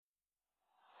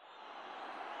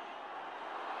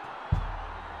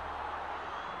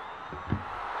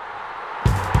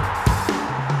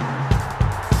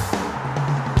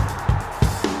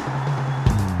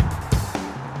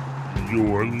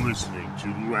You're listening to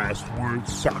Last Word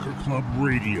Soccer Club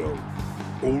Radio.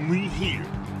 Only here.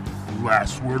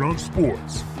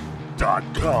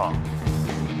 LastWordOnSports.com.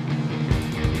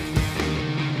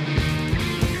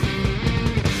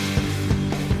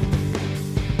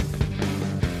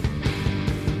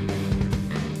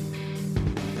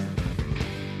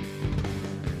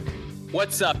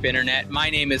 What's up, Internet? My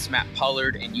name is Matt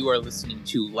Pollard, and you are listening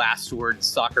to Last Word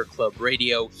Soccer Club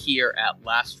Radio here at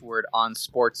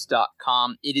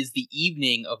LastWordOnSports.com. It is the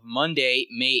evening of Monday,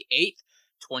 May 8th,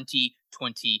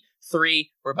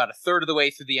 2023. We're about a third of the way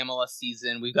through the MLS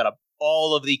season. We've got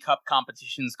all of the cup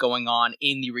competitions going on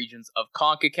in the regions of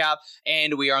CONCACAF,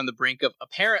 and we are on the brink of,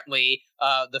 apparently,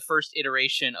 the first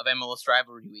iteration of MLS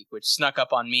Rivalry Week, which snuck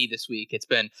up on me this week. It's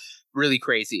been really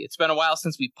crazy. It's been a while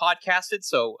since we podcasted,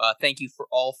 so thank you for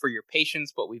your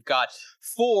patience, but we've got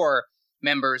 4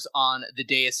 members on the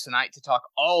dais tonight to talk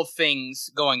all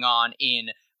things going on in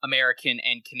American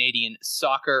and Canadian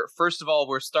soccer. First of all,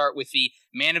 we'll start with the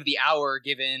man of the hour,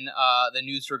 given the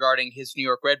news regarding his New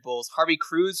York Red Bulls, Harvey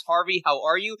Cruz. Harvey, how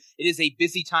are you? It is a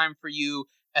busy time for you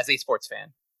as a sports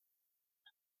fan.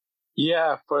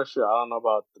 Yeah, for sure. I don't know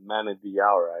about the man of the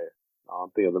hour. I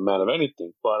don't think I'm the man of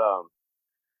anything, but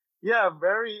yeah,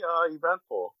 very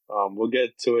eventful. We'll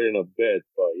get to it in a bit,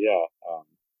 but yeah,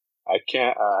 I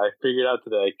figured out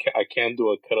today I can't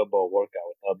do a kettlebell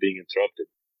workout without being interrupted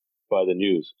by the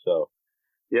news. So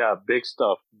yeah, big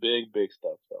stuff, big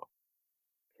stuff. So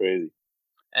crazy.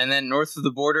 And then north of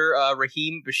the border,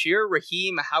 Raheem Bashir.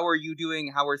 Raheem, how are you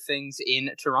doing? How are things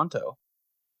in Toronto?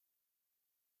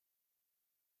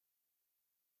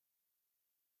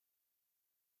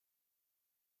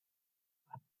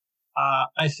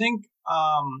 I think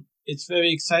it's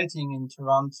very exciting in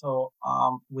Toronto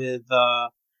with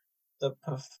the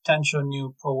potential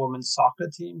new pro women's soccer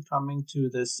team coming to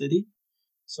the city.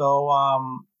 So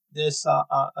there's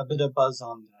a bit of buzz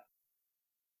on that.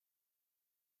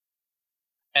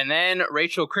 And then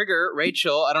Rachael Krieger.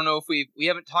 Rachael, I don't know if we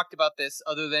haven't talked about this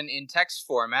other than in text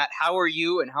format. How are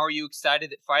you, and how are you excited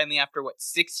that finally, after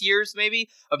 6 years maybe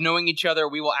of knowing each other,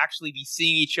 we will actually be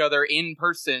seeing each other in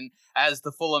person as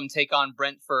the Fulham take on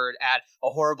Brentford at a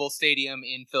horrible stadium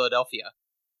in Philadelphia?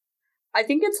 I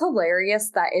think it's hilarious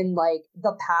that in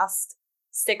the past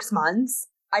 6 months,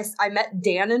 I met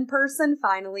Dan in person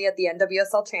finally at the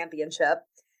NWSL Championship,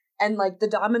 and the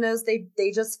dominoes they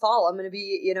just fall. I'm going to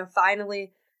be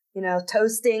finally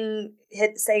toasting,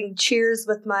 saying cheers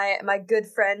with my good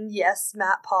friend, yes,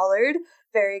 Matt Pollard.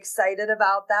 Very excited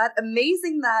about that.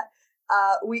 Amazing that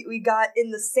we got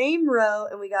in the same row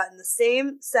and we got in the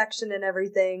same section and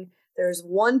everything. There's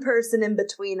one person in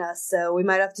between us, so we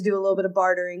might have to do a little bit of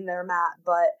bartering there, Matt.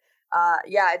 But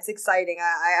yeah, it's exciting.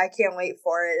 I can't wait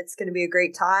for it. It's going to be a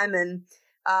great time, and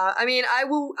I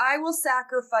will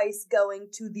sacrifice going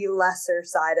to the lesser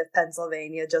side of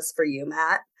Pennsylvania just for you,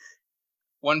 Matt.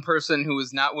 One person who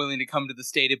was not willing to come to the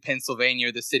state of Pennsylvania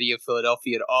or the city of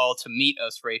Philadelphia at all to meet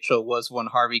us, Rachael, was one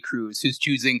Harvey Cruz, who's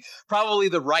choosing probably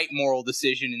the right moral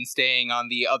decision in staying on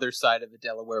the other side of the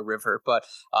Delaware River. But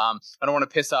I don't want to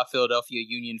piss off Philadelphia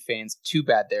Union fans too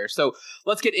bad there. So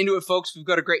let's get into it, folks. We've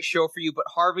got a great show for you. But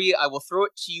Harvey, I will throw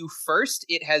it to you first.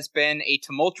 It has been a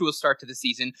tumultuous start to the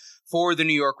season for the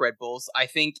New York Red Bulls. I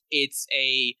think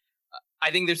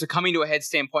there's a coming to a head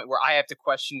standpoint where I have to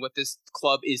question what this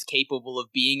club is capable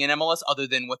of being in MLS other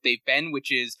than what they've been,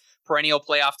 which is perennial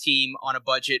playoff team on a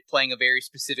budget playing a very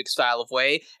specific style of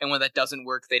way. And when that doesn't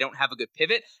work, they don't have a good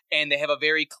pivot, and they have a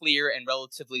very clear and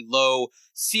relatively low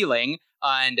ceiling.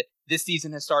 And this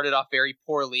season has started off very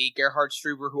poorly. Gerhard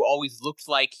Struber, who always looked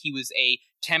like he was a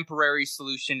temporary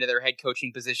solution to their head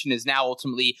coaching position, is now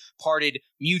ultimately parted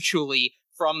mutually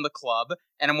from the club.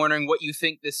 And I'm wondering what you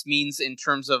think this means in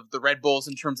terms of the Red Bulls,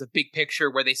 in terms of big picture,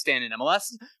 where they stand in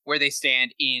MLS, where they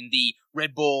stand in the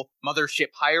Red Bull mothership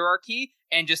hierarchy,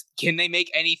 and just can they make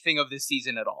anything of this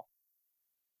season at all?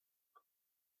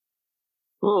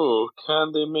 Oh,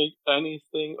 can they make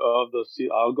anything of the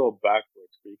season? I'll go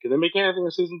backwards. Can they make anything of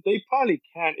the season? They probably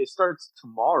can. It starts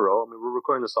tomorrow. I mean, we're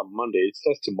recording this on Monday. It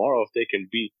starts tomorrow. If they can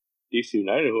beat DC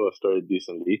United, who have started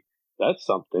decently, that's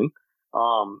something.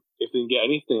 If they can get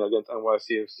anything against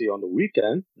NYCFC on the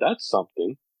weekend, that's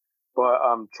something. But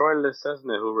Troy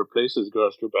Lesesne, who replaces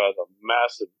Gerhard Struber, has a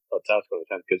massive task on his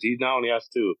hands because he not only has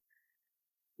to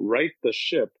right the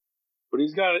ship, but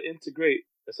he's got to integrate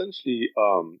essentially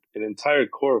an entire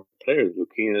core of players.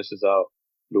 Luquinez is out,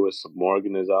 Lewis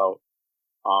Morgan is out.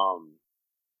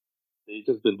 They've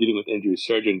just been dealing with injuries.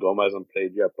 Sergio Gomez hasn't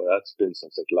played yet, but that's been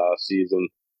since last season.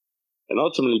 And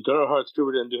ultimately, Gerhard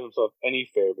Struber didn't do himself any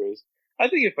favors. I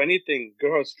think, if anything,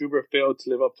 Gerhard Struber failed to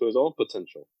live up to his own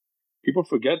potential. people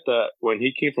forget that when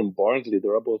he came from Barnsley, the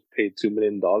Rebels paid $2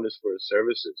 million for his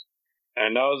services.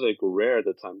 And that was like rare at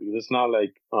the time because it's not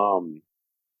like,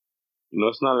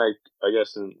 it's not like, I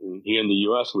guess, in here in the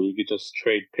US where you could just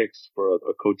trade picks for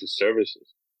a coach's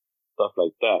services, stuff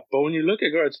like that. But when you look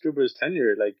at Gerhard Struber's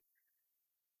tenure, like,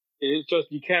 it's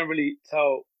just, you can't really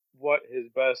tell what his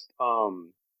best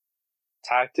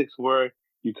tactics were.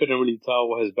 You couldn't really tell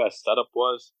what his best setup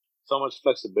was. So much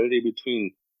flexibility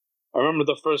between. I remember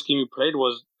the first game he played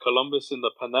was Columbus in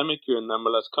the pandemic year in the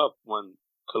MLS Cup when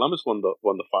Columbus won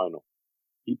the final.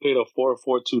 He played a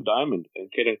 4-4-2 diamond,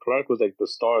 and Caden Clark was like the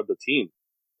star of the team,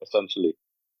 essentially.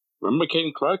 Remember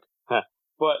Caden Clark?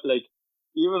 But like,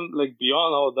 even like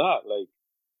beyond all that, like,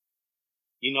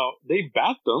 they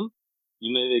backed him.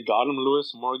 They got him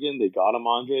Lewis Morgan, they got him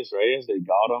Andres Reyes, they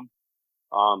got him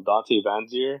Dante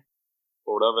Vanzier,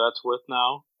 or whatever that's worth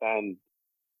now, and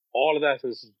all of that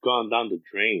has gone down the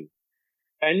drain.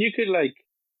 And you could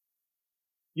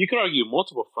argue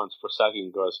multiple fronts for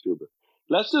sacking Gerhard Struber.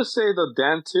 Let's just say the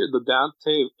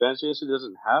Dante Vanzier issue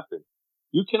doesn't happen.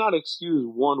 You cannot excuse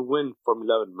one win from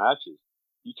 11 matches.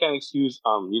 You can't excuse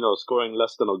scoring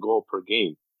less than a goal per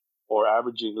game or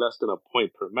averaging less than a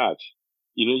point per match.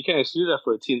 You can't excuse that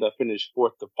for a team that finished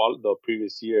fourth the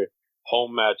previous year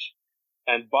home match.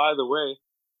 And by the way,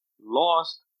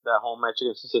 lost that home match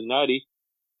against Cincinnati,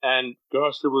 and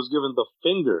Gerhard Struber was given the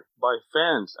finger by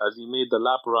fans as he made the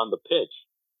lap around the pitch.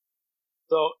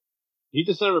 So he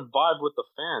just never vibed with the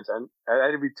fans, and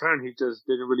at every turn, he just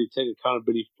didn't really take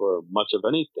accountability for much of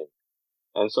anything.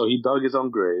 And so he dug his own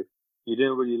grave. He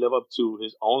didn't really live up to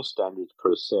his own standards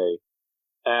per se.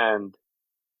 And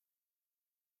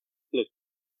look,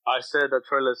 I said that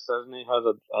Troy Lesesne has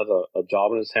a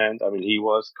job in his hands. I mean, he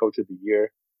was coach of the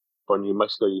year for New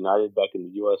Mexico United back in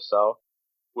the USL,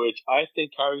 which I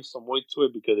think carries some weight to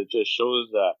it because it just shows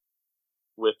that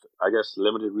with, I guess,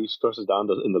 limited resources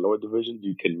in the lower division,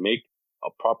 you can make a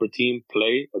proper team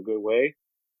play a good way.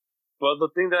 But the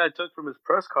thing that I took from his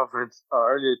press conference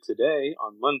earlier today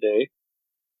on Monday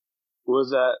was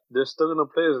that they're still going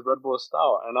to play his Red Bull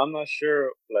style, and I'm not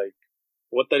sure like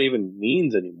what that even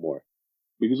means anymore.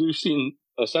 Because we've seen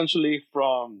essentially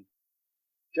from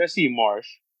Jesse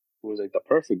Marsh, who was like the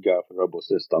perfect guy for the Red Bull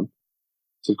system,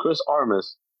 to Chris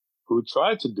Armas, who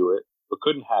tried to do it but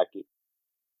couldn't hack it,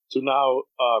 to now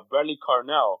Bradley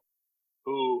Carnell,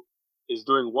 who is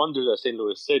doing wonders at St.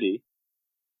 Louis City,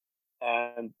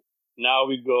 and now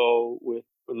we go with,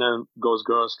 and then goes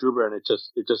Gerhard Struber, and it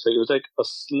was like a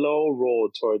slow roll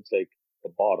towards like the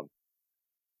bottom.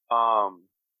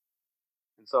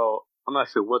 And so I'm not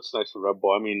sure what's next for Red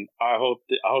Bull. I mean, I hope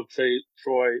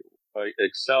Troy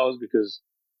excels, because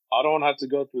I don't have to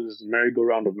go through this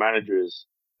merry-go-round of managers,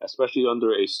 especially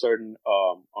under a certain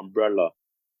umbrella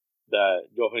that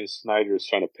Johan Snyder is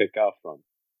trying to pick out from.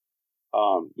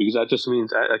 Because that just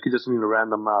means I could just mean a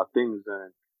random amount of things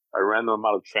and a random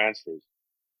amount of transfers.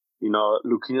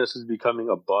 Luquinhas is becoming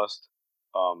a bust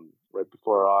right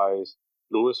before our eyes.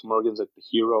 Lewis Morgan's like the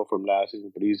hero from last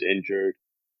season, but he's injured.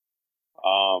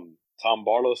 Tom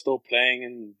Barlow is still playing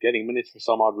and getting minutes for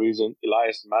some odd reason.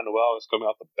 Elias Manuel is coming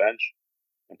off the bench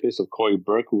in place of Corey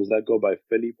Burke, who was let go by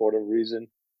Philly for whatever reason.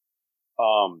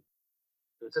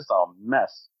 It's just a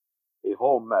mess, a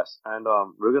whole mess, and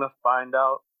we're gonna find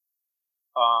out.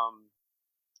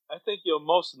 I think you'll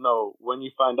most know when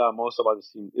you find out most about this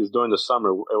team is during the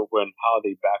summer, when how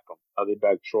they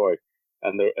back Troy,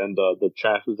 and the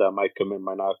transfers that might come in,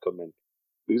 might not come in.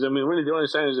 Because I mean, really, the only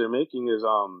signings they're making is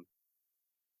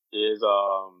excuse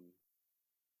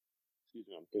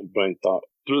me, I'm getting blank thought.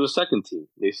 Through the second team,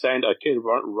 they signed a kid,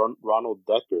 Ronald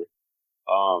Decker,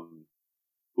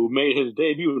 who made his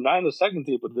debut not in the second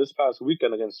team, but this past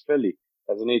weekend against Philly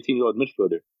as an 18-year-old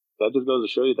midfielder. So that just goes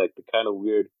to show you like the kind of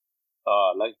weird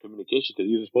lack of communication, because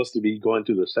he was supposed to be going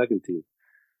to the second team.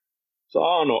 So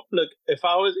I don't know. Look, if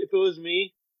it was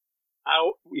me,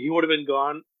 he would have been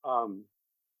gone.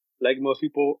 Like most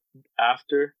people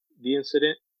after the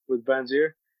incident with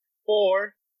Vanzier,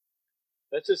 or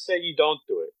let's just say you don't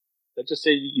do it. Let's just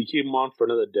say you keep him on for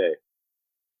another day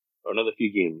or another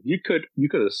few games. You could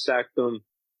have sacked him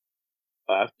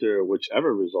after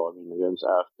whichever result. I mean, against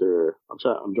after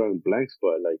I'm drawing blanks,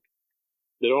 but like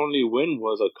their only win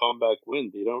was a comeback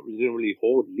win. They didn't really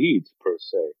hold leads per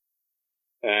se.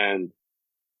 And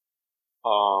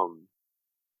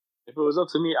if it was up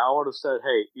to me, I would have said,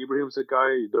 "Hey, Ibrahim's a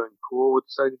guy. You're doing cool with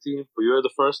the second team, but you're the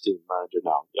first team manager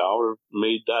now." Yeah, I would have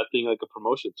made that thing like a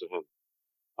promotion to him.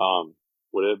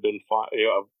 Would have been fine.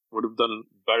 Would have done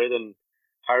better than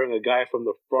hiring a guy from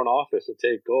the front office to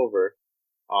take over.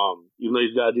 Even though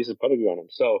he's got a decent pedigree on him,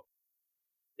 so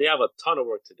they have a ton of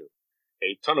work to do.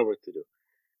 a ton of work to do.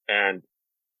 And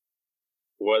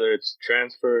whether it's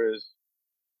transfers,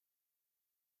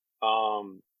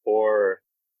 or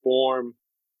form,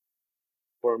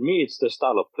 for me, it's the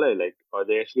style of play. Like, are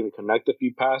they actually going to connect a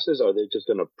few passes? Or are they just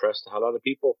going to press the hell out of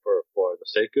people for the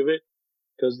sake of it?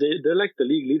 Because they're like the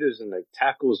league leaders in like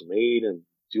tackles made and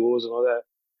duels and all that.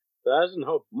 That doesn't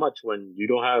help much when you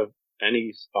don't have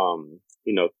any,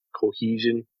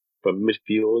 cohesion from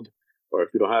midfield, or if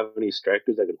you don't have any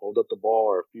strikers that can hold up the ball,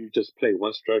 or if you just play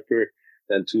one striker,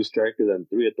 then two strikers, then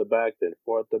three at the back, then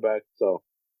four at the back. So,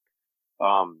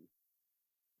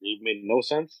 it made no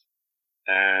sense.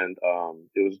 And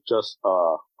it was just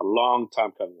a long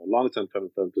time coming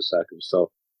for them to sack him.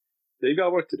 So they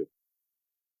got work to do.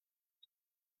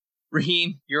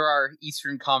 Raheem, you're our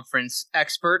Eastern Conference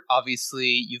expert.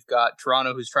 Obviously, you've got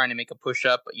Toronto, who's trying to make a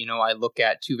push-up. But, I look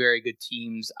at two very good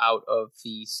teams out of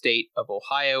the state of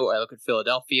Ohio. I look at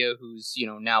Philadelphia, who's,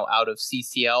 now out of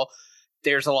CCL.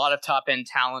 There's a lot of top-end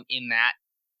talent in that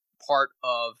part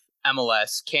of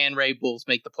MLS. Can Red Bulls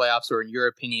make the playoffs, or in your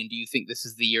opinion, do you think this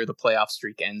is the year the playoff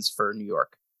streak ends for New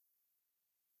York?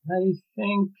 I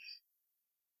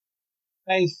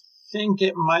think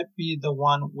it might be the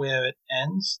one where it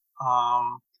ends.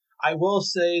 I will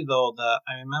say, though, that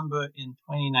I remember in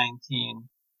 2019,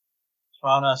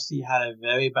 Toronto FC had a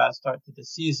very bad start to the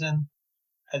season.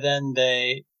 And then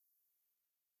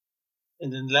in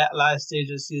the last stage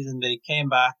of the season, they came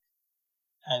back,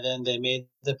 and then they made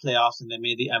the playoffs, and they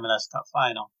made the MLS Cup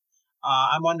final.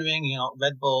 I'm wondering,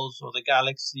 Red Bulls or the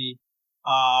Galaxy,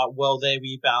 will they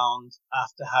rebound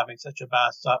after having such a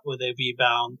bad start? Will they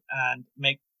rebound and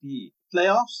make the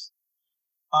playoffs?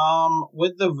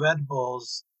 With the Red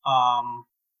Bulls,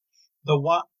 the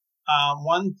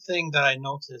one thing that I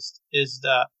noticed is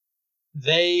that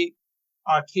they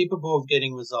are capable of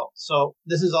getting results. So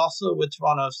this is also with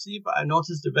Toronto FC, but I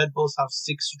noticed the Red Bulls have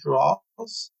 6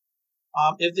 draws.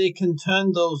 If they can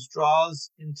turn those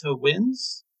draws into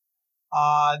wins,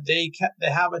 they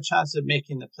have a chance of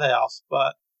making the playoffs.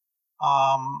 But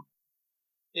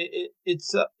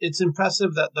it's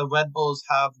impressive that the Red Bulls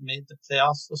have made the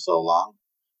playoffs for so long,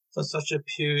 for such a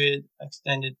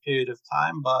extended period of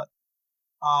time. But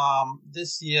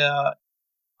this year,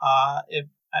 I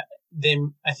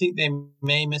think they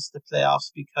may miss the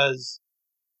playoffs because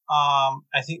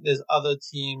I think there's other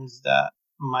teams that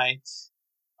might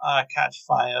catch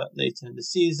fire later in the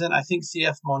season. I think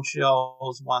CF Montreal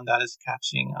is one that is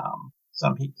catching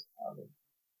some heat.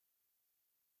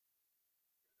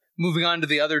 Moving on to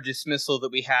the other dismissal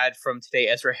that we had from today,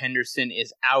 Ezra Hendrickson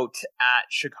is out at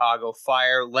Chicago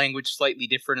Fire. Language slightly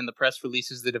different in the press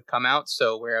releases that have come out.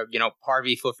 So where,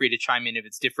 Harvey, feel free to chime in if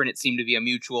it's different. It seemed to be a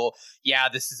mutual,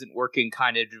 this isn't working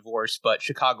kind of divorce, but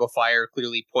Chicago Fire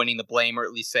clearly pointing the blame, or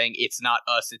at least saying it's not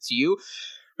us, it's you.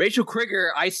 Rachael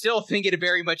Krieger, I still think it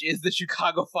very much is the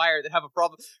Chicago Fire that have a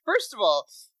problem. First of all,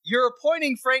 you're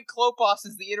appointing Frank Klopas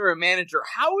as the interim manager.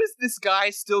 How is this guy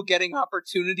still getting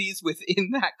opportunities within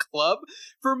that club?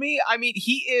 For me,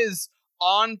 he is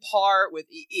on par with...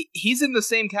 He's in the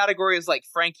same category as,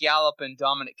 Frank Yallop and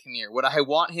Dominic Kinnear. Would I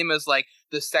want him as,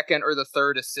 the second or the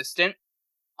third assistant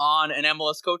on an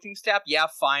MLS coaching staff? Yeah,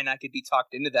 fine, I could be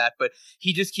talked into that, but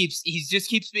he just keeps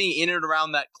being in and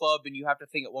around that club, and you have to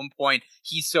think at one point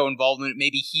he's so involved in it.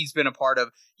 Maybe he's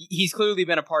clearly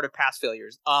been a part of past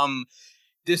failures.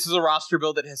 This is a roster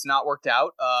build that has not worked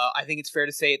out. I think it's fair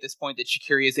to say at this point that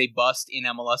Shaqiri is a bust in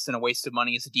MLS and a waste of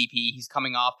money as a DP. He's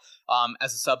coming off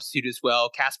as a substitute as well.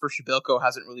 Kasper Shabilko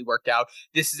hasn't really worked out.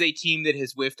 This is a team that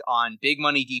has whiffed on big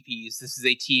money DPs. This is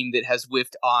a team that has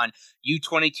whiffed on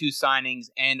U22 signings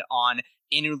and on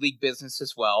interleague business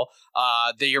as well.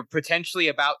 They are potentially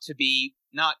about to be,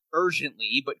 not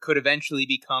urgently, but could eventually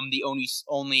become the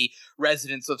only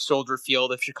residents of Soldier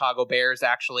Field if Chicago Bears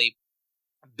actually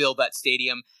build that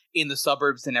stadium in the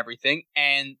suburbs and everything.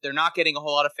 And they're not getting a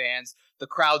whole lot of fans. The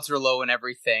crowds are low and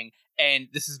everything. And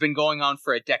this has been going on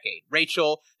for a decade.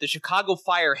 Rachel, the Chicago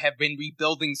Fire have been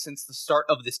rebuilding since the start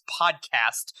of this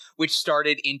podcast, which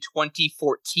started in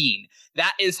 2014.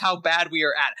 That is how bad we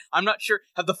are at. I'm not sure.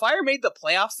 Have the Fire made the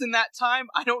playoffs in that time?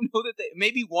 I don't know that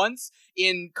maybe once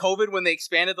in COVID when they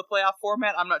expanded the playoff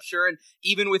format. I'm not sure. And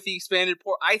even with the expanded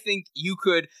I think you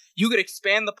could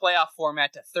expand the playoff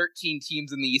format to 13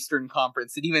 teams in the Eastern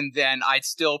Conference. And even then, I'd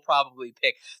still probably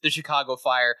pick the Chicago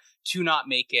Fire to not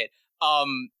make it.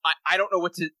 I don't know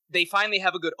they finally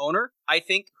have a good owner, I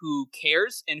think, who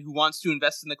cares and who wants to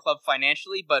invest in the club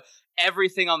financially, but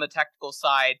everything on the technical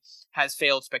side has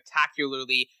failed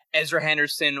spectacularly. Ezra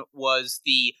Hendrickson was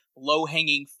the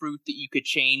low-hanging fruit that you could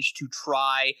change to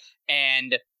try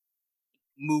and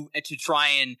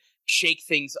shake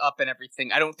things up and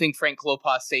everything. I don't think Frank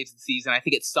Klopas saves the season. I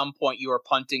think at some point you are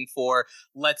punting for,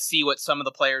 let's see what some of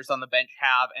the players on the bench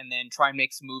have and then try and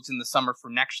make some moves in the summer for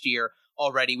next year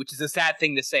already, which is a sad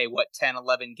thing to say, 10,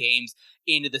 11 games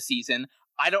into the season.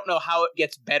 I don't know how it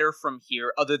gets better from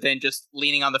here other than just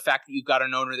leaning on the fact that you've got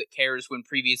an owner that cares when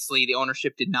previously the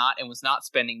ownership did not and was not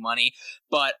spending money.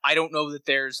 But I don't know that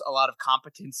there's a lot of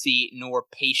competency nor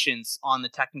patience on the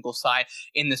technical side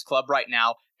in this club right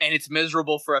now. And it's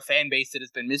miserable for a fan base that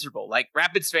has been miserable. Like,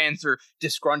 Rapids fans are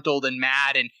disgruntled and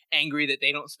mad and angry that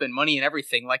they don't spend money and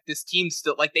everything. Like, this team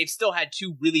still, like, they've still had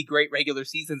 2 really great regular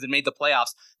seasons and made the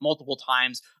playoffs multiple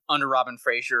times under Robin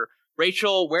Fraser.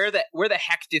 Rachael, where the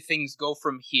heck do things go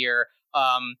from here?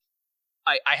 I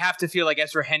have to feel like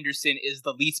Ezra Hendrickson is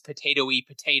the least potato-y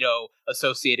potato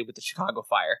associated with the Chicago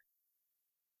Fire.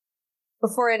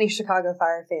 Before any Chicago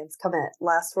Fire fans come at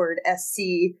last word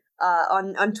SC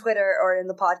on Twitter or in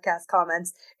the podcast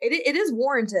comments, it is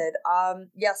warranted.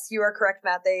 Yes, you are correct,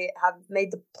 Matt. They have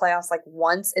made the playoffs like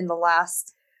once in the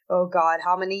last, oh God,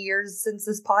 how many years since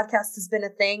this podcast has been a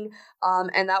thing?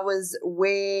 And that was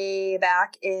way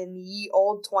back in ye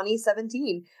old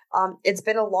 2017. It's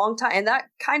been a long time. And that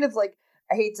kind of like,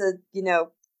 I hate to,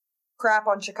 crap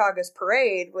on Chicago's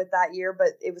parade with that year, but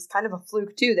it was kind of a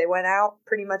fluke too. They went out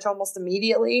pretty much almost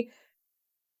immediately.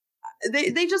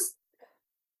 They just,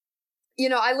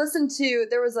 I listened to,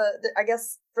 there was I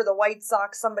guess for the White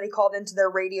Sox, somebody called into their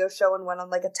radio show and went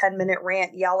on like a 10-minute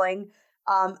rant yelling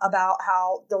about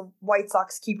how the White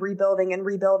Sox keep rebuilding and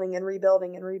rebuilding and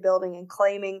rebuilding and rebuilding and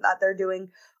claiming that they're doing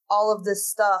all of this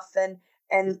stuff and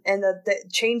the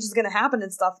change is going to happen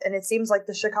and stuff. And it seems like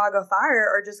the Chicago Fire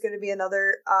are just going to be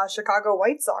another Chicago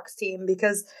White Sox team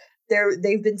because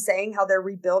they've been saying how they're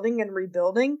rebuilding and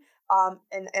rebuilding. And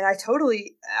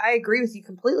I agree with you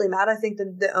completely, Matt. I think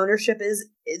the ownership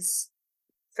is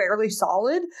fairly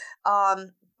solid.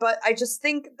 But I just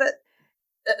think that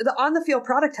the on the field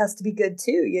product has to be good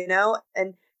too,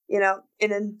 and in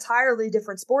an entirely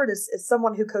different sport as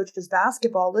someone who coaches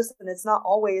basketball. Listen, it's not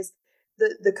always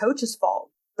the coach's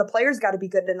fault. The players got to be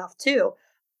good enough too.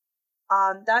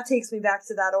 That takes me back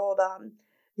to that old,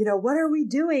 what are we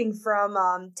doing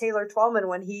from Taylor Twellman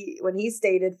when he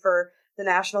stated for the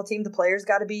national team, the players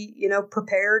got to be,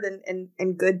 prepared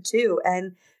and good too.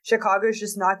 And Chicago's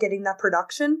just not getting that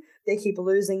production. They keep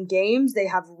losing games. They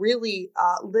have really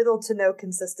little to no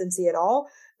consistency at all.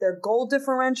 Their goal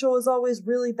differential is always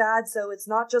really bad. So it's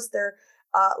not just their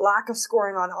lack of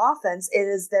scoring on offense. It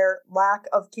is their lack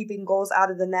of keeping goals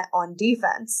out of the net on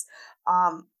defense.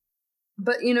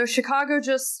 But, Chicago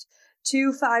just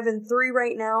 2-5-3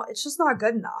 right now. It's just not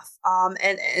good enough.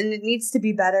 And it needs to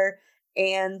be better.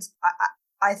 And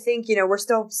I think, we're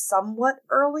still somewhat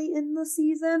early in the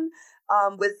season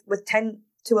with 10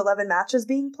 to 11 matches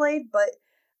being played, but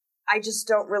I just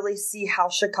don't really see how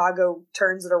Chicago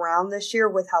turns it around this year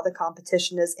with how the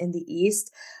competition is in the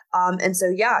East. And so,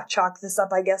 yeah, chalk this up,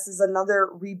 I guess, as another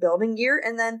rebuilding year.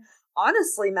 And then,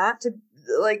 honestly, Matt,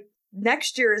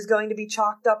 next year is going to be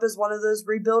chalked up as one of those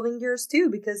rebuilding years, too,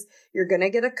 because you're going to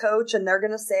get a coach and they're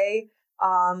going to say,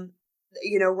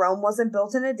 Rome wasn't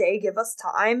built in a day. Give us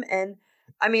time. And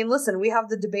I mean, listen, we have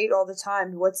the debate all the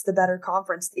time. What's the better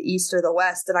conference, the East or the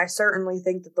West? And I certainly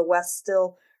think that the West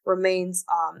still remains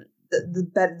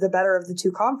the better of the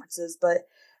two conferences. But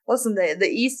listen, the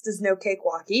East is no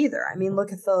cakewalk either. I mean,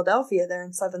 look at Philadelphia. They're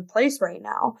in 7th place right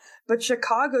now. But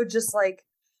Chicago just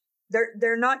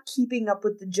they're not keeping up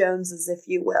with the Joneses, if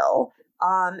you will.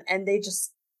 And they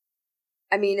just,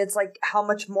 I mean, it's like, how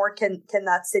much more can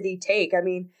that city take? I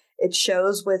mean, it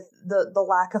shows with the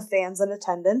lack of fans in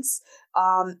attendance.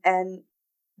 And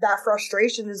that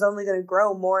frustration is only going to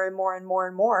grow more and more and more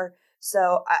and more.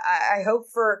 So I hope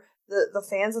for the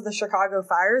fans of the Chicago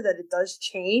Fire that it does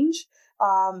change.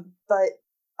 But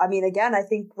I mean, again, I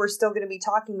think we're still going to be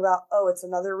talking about, it's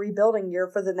another rebuilding year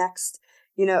for the next,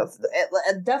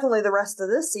 definitely the rest of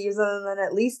this season. And then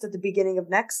at least at the beginning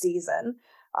of next season.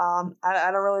 I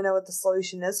don't really know what the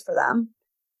solution is for them.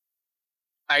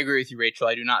 I agree with you, Rachael.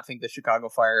 I do not think the Chicago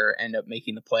Fire end up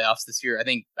making the playoffs this year.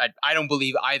 I don't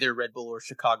believe either Red Bull or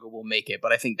Chicago will make it,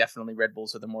 but I think definitely Red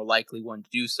Bulls are the more likely one to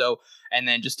do so. And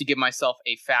then just to give myself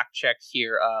a fact check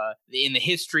here, in the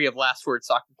history of Last Word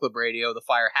Soccer Club Radio, the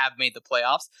Fire have made the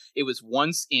playoffs. It was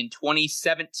once in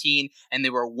 2017, and they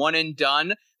were one and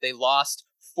done. They lost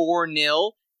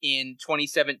 4-0 in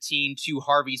 2017 to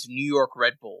Harvey's New York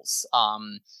Red Bulls.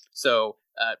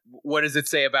 What does it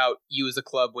say about you as a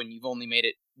club when you've only made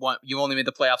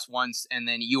the playoffs once, and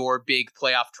then your big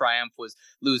playoff triumph was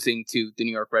losing to the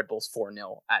New York Red Bulls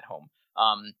 4-0 at home?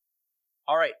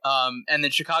 All right. And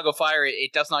then Chicago Fire,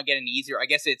 it does not get any easier. I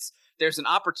guess there's an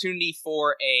opportunity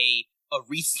for a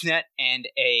reset and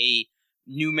a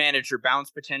new manager bounce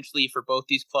potentially for both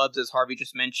these clubs. As Harvey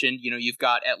just mentioned, you've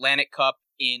got Atlantic Cup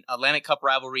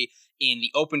rivalry in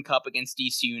the Open Cup against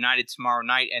DC United tomorrow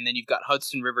night, and then you've got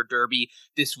Hudson River Derby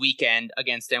this weekend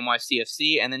against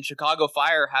NYCFC, and then Chicago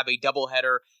Fire have a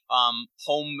doubleheader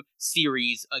home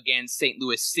series against St.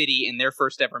 Louis City in their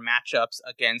first ever matchups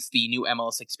against the new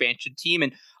MLS expansion team.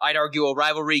 And I'd argue a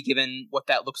rivalry given what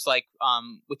that looks like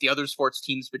with the other sports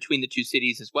teams between the two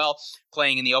cities as well,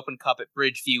 playing in the Open Cup at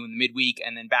Bridgeview in the midweek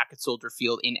and then back at Soldier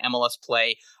Field in MLS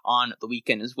play on the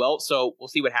weekend as well. So we'll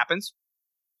see what happens.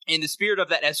 In the spirit of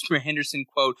that Ezra Hendrickson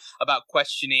quote about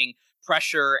questioning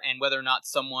pressure and whether or not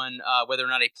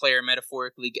a player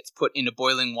metaphorically gets put into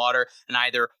boiling water and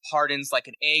either hardens like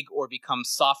an egg or becomes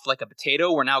soft like a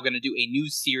potato, we're now going to do a new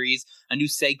series, a new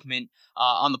segment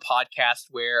on the podcast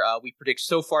where we predict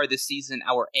so far this season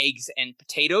our eggs and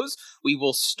potatoes. We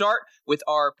will start with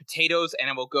our potatoes and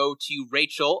then we'll go to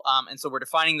Rachael. And so we're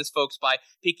defining this, folks, by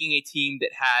picking a team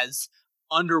that has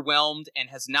underwhelmed and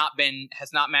has not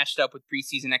matched up with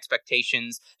preseason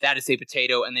expectations. That is a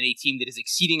potato. And then a team that is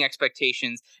exceeding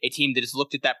expectations, a team that has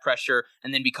looked at that pressure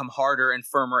and then become harder and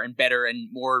firmer and better and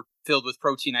more filled with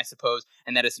protein, I suppose,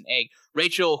 and that is an egg.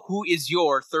 Rachael, who is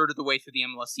your third of the way through the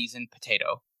MLS season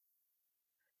potato?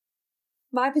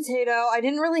 My potato, I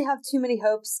didn't really have too many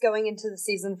hopes going into the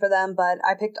season for them, but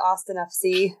I picked Austin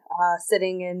FC,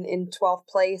 sitting in 12th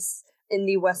place in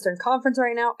the Western Conference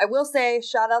right now. I will say,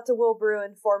 shout out to Will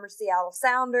Bruin, former Seattle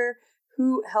Sounder,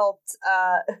 who helped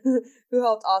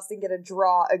Austin get a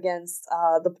draw against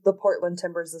the Portland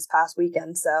Timbers this past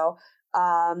weekend. So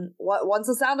once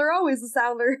a Sounder, always a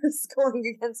Sounder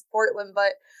scoring against Portland.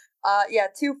 But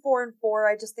 2-4-4.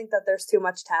 I just think that there's too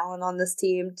much talent on this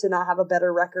team to not have a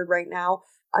better record right now.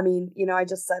 I mean, I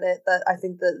just said it, that I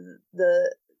think that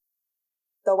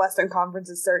the Western Conference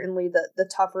is certainly the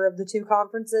tougher of the two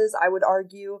conferences, I would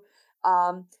argue.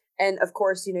 And of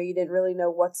course, you didn't really know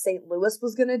what St. Louis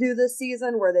was going to do this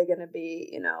season. Were they going to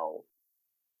be,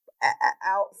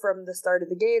 out from the start of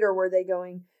the gate, or were they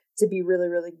going to be really,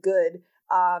 really good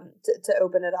to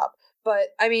open it up? But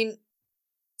I mean,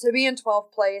 to be in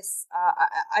 12th place,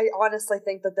 I honestly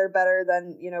think that they're better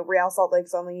than, Real Salt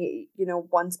Lake's only,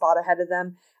 one spot ahead of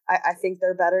them. I think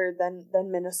they're better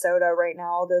than Minnesota right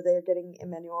now, although they're getting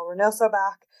Emmanuel Reynoso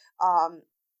back.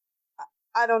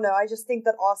 I don't know. I just think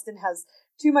that Austin has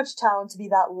too much talent to be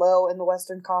that low in the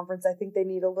Western Conference. I think they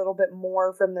need a little bit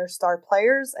more from their star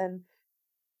players. And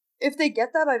if they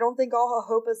get that, I don't think all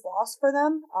hope is lost for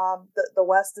them. The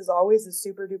West is always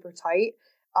super duper tight.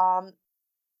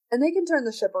 And they can turn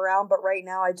the ship around, but right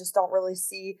now I just don't really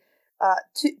see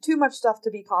too much stuff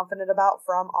to be confident about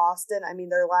from Austin. I mean,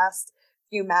 their last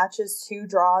few matches, 2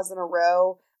 draws in a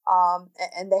row,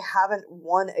 and they haven't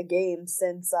won a game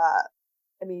since,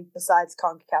 besides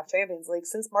CONCACAF Champions League,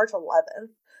 since March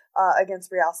 11th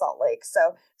against Real Salt Lake.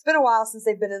 So it's been a while since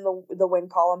they've been in the win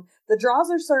column. The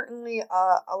draws are certainly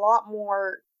a lot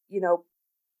more,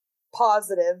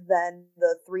 positive than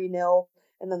the 3-0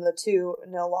 and then the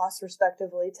 2-0 loss,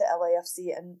 respectively, to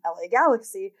LAFC and LA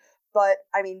Galaxy. But,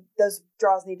 I mean, those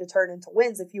draws need to turn into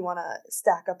wins if you want to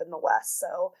stack up in the West.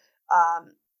 So,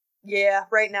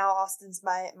 right now, Austin's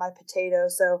my potato.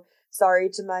 So, sorry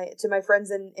to my friends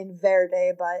in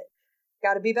Verde, but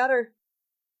got to be better.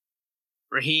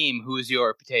 Raheem, who is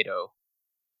your potato?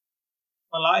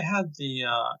 Well, I had the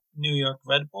New York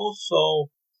Red Bulls, so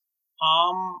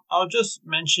I'll just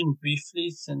mention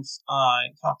briefly since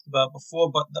I talked about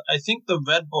before, but I think the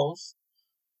Red Bulls,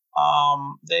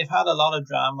 they've had a lot of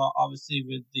drama, obviously,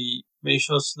 with the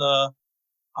racial slur.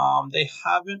 They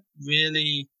haven't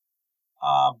really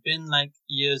been like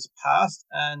years past,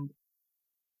 and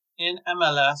in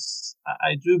MLS,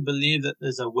 I do believe that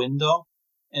there's a window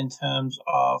in terms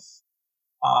of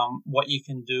what you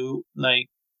can do. Like,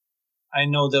 I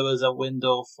know there was a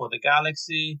window for the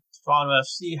Galaxy. Toronto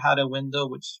FC had a window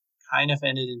which kind of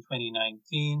ended in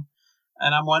 2019.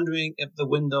 And I'm wondering if the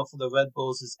window for the Red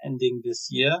Bulls is ending this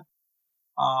year.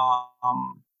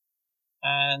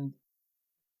 And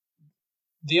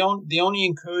the only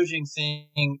encouraging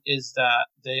thing is that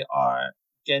they are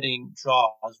getting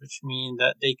draws, which mean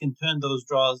that they can turn those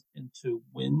draws into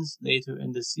wins later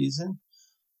in the season.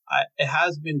 It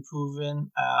has been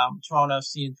proven, Toronto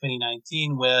FC in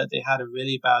 2019, where they had a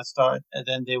really bad start and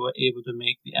then they were able to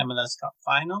make the MLS Cup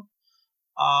final.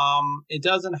 It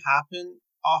doesn't happen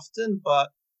often, but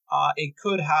it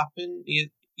could happen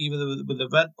either with the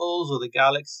Red Bulls or the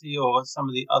Galaxy or some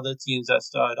of the other teams that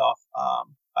started off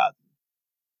badly.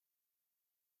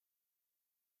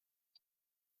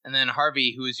 And then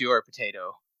Harvey, who is your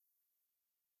potato?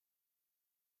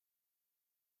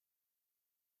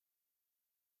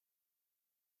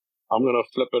 I'm gonna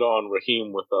flip it on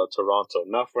Raheem with Toronto.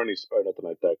 Not for any spite, nothing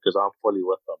like that, because I'm fully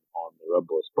with them on the Red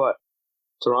Bulls. But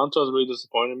Toronto has really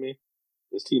disappointed me.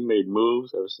 This team made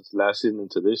moves ever since last season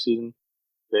into this season.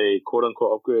 They quote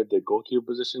unquote upgraded their goalkeeper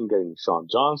position, getting Sean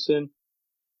Johnson,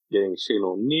 getting Shane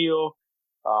O'Neill.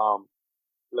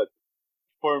 Look,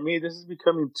 for me, this is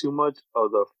becoming too much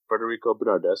of the Federico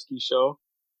Bernardeschi show,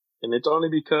 and it's only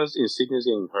because Insigne is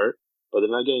getting hurt, but they're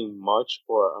not getting much,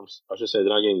 or I should say, they're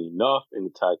not getting enough in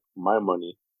attack for my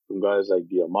money from guys like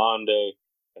Diamande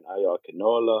and Ayo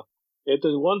Akinola. If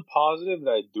there's one positive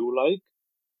that I do like,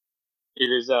 it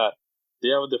is that they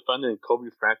have a defender in Kobe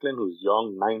Franklin who's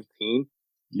young, 19,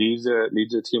 leads their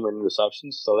team in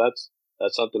interceptions. So that's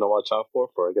something to watch out for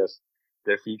I guess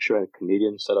their future and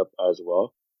Canadian setup as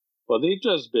well. But they've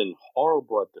just been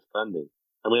horrible at defending.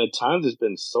 I mean, at times it's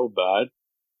been so bad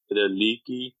that they're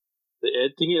leaky. I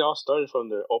think it all started from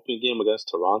their opening game against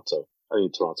Toronto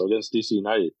against DC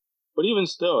United. But even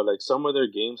still, like, some of their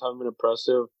games haven't been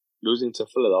impressive. Losing to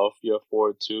Philadelphia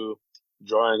 4-2,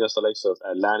 drawing against the likes of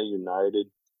Atlanta United,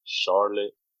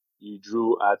 Charlotte. You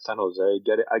drew at San Jose. I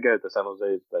get it that San Jose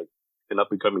is like an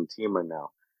up-and-coming team right now.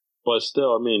 But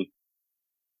still, I mean,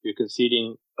 you're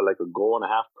conceding like a goal and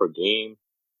a half per game.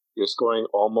 You're scoring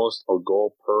almost a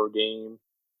goal per game.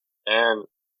 And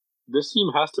this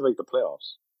team has to make the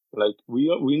playoffs. Like,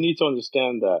 we need to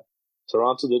understand that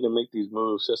Toronto didn't make these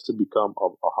moves just to become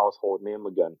a household name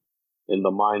again in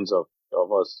the minds of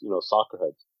us, soccer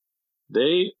heads.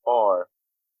 They are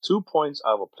 2 points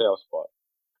out of a playoff spot.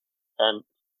 And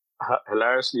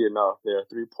hilariously enough, they are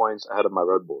 3 points ahead of my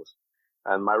Red Bulls.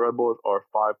 And my Red Bulls are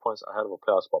 5 points ahead of a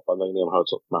playoff spot. I'm not going to get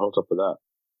my hopes up for that.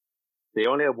 They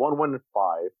only have 1 win in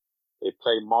 5. They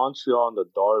play Montreal in the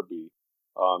Derby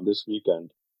this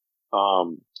weekend.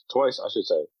 Twice, I should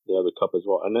say. They have the Cup as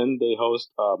well. And then they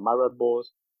host my Red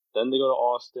Bulls. Then they go to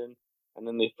Austin. And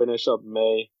then they finish up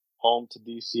May, home to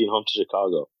DC and home to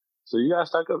Chicago. So you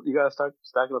gotta start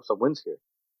stacking up some wins here.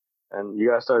 And you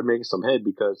gotta start making some head,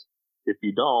 because if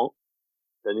you don't,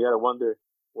 then you gotta wonder,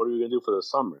 what are you gonna do for the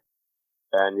summer?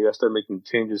 And you gotta start making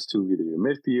changes to either your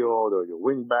midfield or your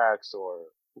wing backs or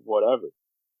whatever.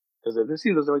 Because if this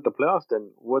team doesn't make the playoffs,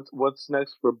 then what's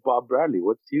next for Bob Bradley?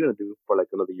 What's he gonna do for like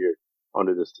another year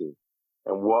under this team?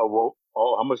 And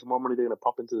how much more money are they gonna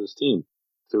pump into this team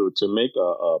to make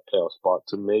a playoff spot,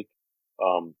 to make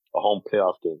a home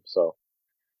playoff game? So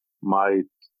my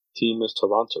team is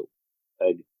Toronto.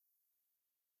 Egg.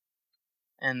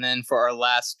 And then for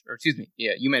our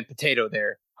you meant potato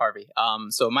there, Harvey.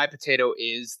 So my potato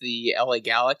is the LA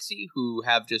Galaxy, who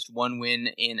have just 1 win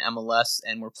in MLS,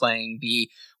 and we're playing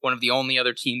one of the only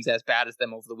other teams as bad as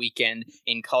them over the weekend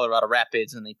in Colorado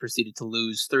Rapids, and they proceeded to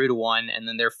lose 3-1. And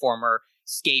then their former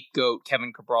scapegoat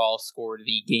Kevin Cabral scored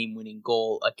the game-winning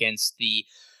goal against the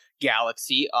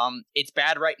Galaxy. It's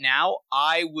bad right now.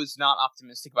 I was not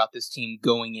optimistic about this team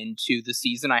going into the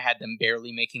season. I had them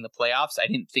barely making the playoffs. I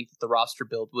didn't think that the roster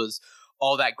build was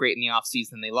all that great in the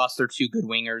offseason. They lost their 2 good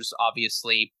wingers,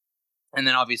 obviously. And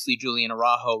then obviously Julian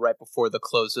Araujo right before the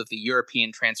close of the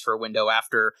European transfer window,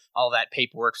 after all that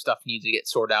paperwork stuff needed to get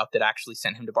sorted out that actually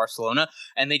sent him to Barcelona.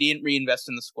 And they didn't reinvest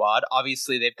in the squad.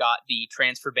 Obviously, they've got the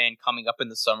transfer ban coming up in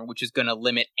the summer, which is going to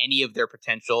limit any of their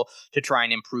potential to try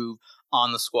and improve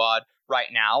on the squad right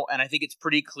now. And I think it's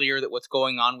pretty clear that what's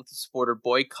going on with the supporter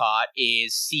boycott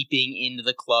is seeping into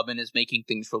the club and is making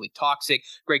things really toxic.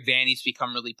 Greg Vanney's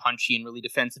become really punchy and really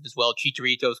defensive as well.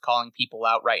 Chicharito's calling people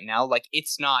out right now. Like,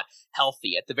 it's not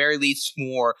healthy. At the very least,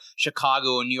 for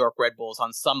Chicago and New York Red Bulls,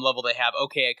 on some level they have,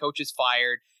 okay, a coach is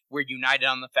fired. We're united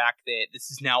on the fact that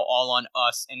this is now all on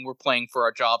us and we're playing for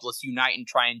our job. Let's unite and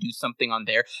try and do something on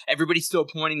there. Everybody's still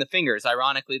pointing the fingers.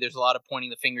 Ironically, there's a lot of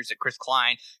pointing the fingers at Chris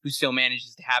Klein, who still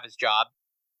manages to have his job.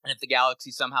 And if the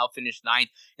Galaxy somehow finish 9th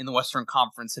in the Western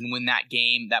Conference and win that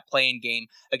game, that play-in game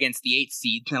against the 8th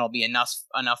seed, then it'll be enough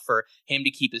for him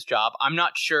to keep his job. I'm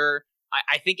not sure.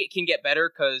 I think it can get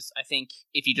better, because I think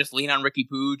if you just lean on Ricky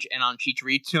Puig and on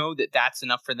Chicharito, that's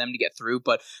enough for them to get through.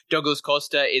 But Douglas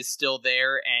Costa is still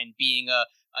there and being a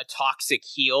toxic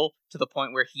heel, to the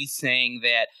point where he's saying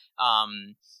that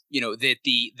that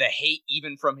the hate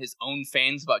even from his own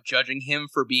fans about judging him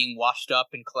for being washed up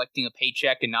and collecting a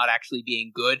paycheck and not actually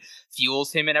being good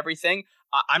fuels him and everything.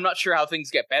 I'm not sure how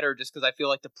things get better, just because I feel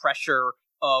like the pressure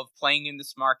of playing in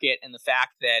this market and the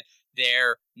fact that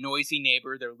their noisy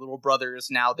neighbor, their little brother, is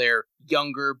now their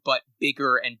younger but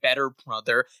bigger and better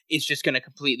brother, is just going to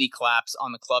completely collapse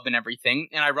on the club and everything.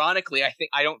 And ironically,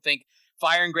 I don't think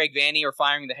firing Greg Vanney or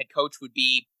firing the head coach would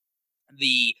be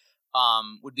the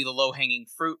would be the low-hanging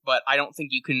fruit, but I don't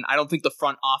think the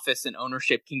front office and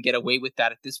ownership can get away with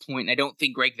that at this point, and I don't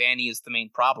think Greg Vanney is the main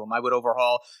problem. I would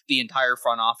overhaul the entire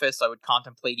front office. I would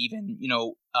contemplate even,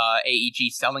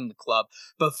 AEG selling the club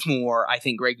before I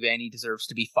think Greg Vanney deserves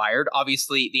to be fired.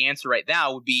 Obviously, the answer right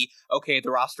now would be, okay,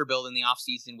 the roster build in the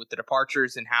offseason with the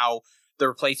departures and how the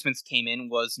replacements came in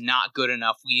was not good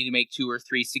enough. We need to make 2 or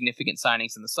 3 significant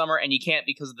signings in the summer, and you can't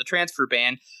because of the transfer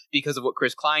ban, because of what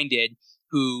Chris Klein did,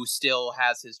 who still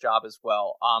has his job as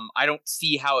well. I don't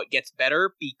see how it gets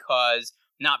better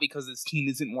not because this team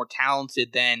isn't more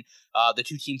talented than the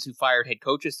 2 teams who fired head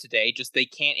coaches today. Just they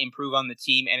can't improve on the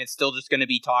team, and it's still just going to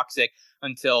be toxic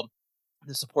until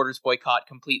the supporters boycott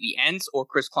completely ends or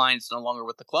Chris Klein is no longer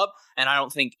with the club. And I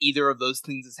don't think either of those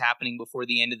things is happening before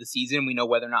the end of the season. We know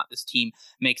whether or not this team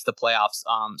makes the playoffs.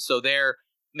 So they're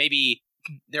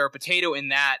a potato in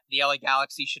that the LA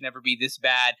Galaxy should never be this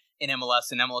bad in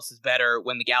MLS, and MLS is better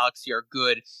when the Galaxy are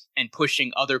good and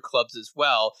pushing other clubs as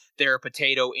well. They're a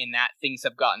potato in that things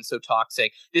have gotten so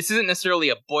toxic. This isn't necessarily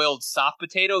a boiled soft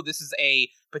potato. This is a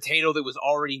potato that was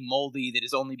already moldy that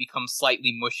has only become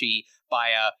slightly mushy by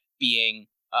being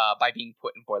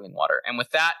put in boiling water. And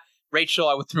with that, Rachael,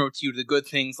 I would throw it to you to the good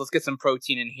things. Let's get some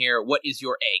protein in here. What is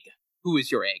your egg? Who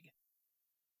is your egg?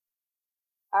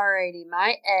 Alrighty,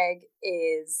 my egg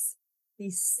is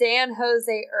the San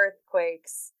Jose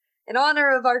Earthquakes. In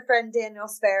honor of our friend Daniel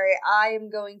Sperry, I am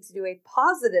going to do a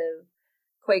positive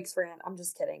Quakes rant. I'm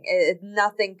just kidding.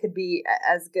 Nothing could be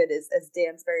as good as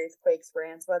Dan Sperry's Quakes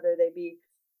rants, whether they be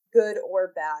good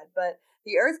or bad. But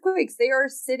the Earthquakes, they are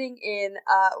sitting in,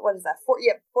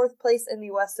 fourth place in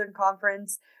the Western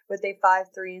Conference with a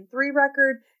 5-3-3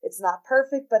 record. It's not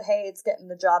perfect, but hey, it's getting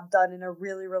the job done in a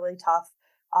really, really tough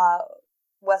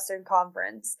Western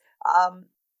Conference.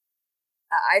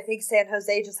 I think San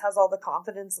Jose just has all the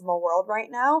confidence in the world right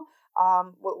now.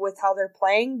 With how they're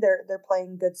playing, they're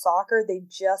playing good soccer. They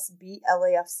just beat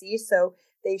LAFC, so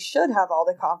they should have all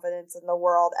the confidence in the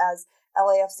world, as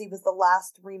LAFC was the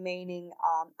last remaining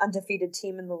undefeated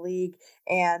team in the league,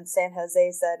 and San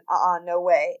Jose said, no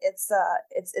way. It's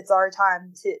our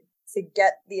time to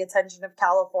get the attention of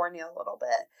California a little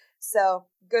bit. So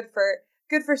good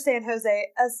for San Jose,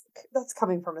 as that's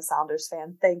coming from a Sounders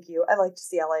fan. Thank you. I like to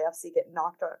see LAFC get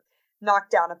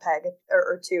knocked down a peg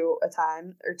or two a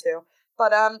time or two.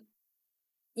 But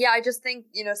yeah, I just think,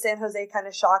 San Jose kind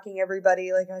of shocking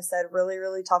everybody. Like I said, really,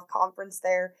 really tough conference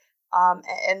there.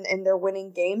 And they're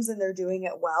winning games and they're doing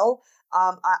it well.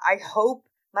 I hope,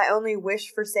 my only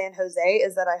wish for San Jose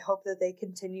is that I hope that they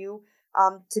continue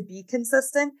to be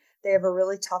consistent. They have a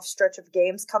really tough stretch of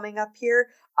games coming up here.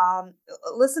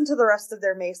 Listen to the rest of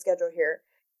their May schedule here.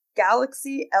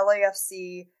 Galaxy,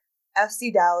 LAFC,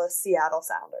 FC Dallas, Seattle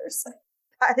Sounders.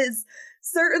 That is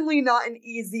certainly not an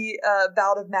easy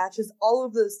bout of matches. All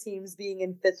of those teams being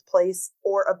in 5th place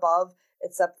or above,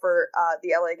 except for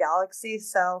the LA Galaxy.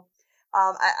 So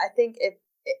I think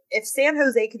if San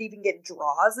Jose could even get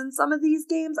draws in some of these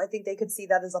games, I think they could see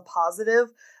that as a positive.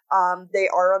 They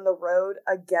are on the road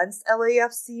against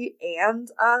LAFC and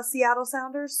Seattle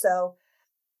Sounders, so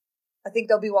I think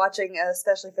they'll be watching,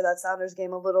 especially for that Sounders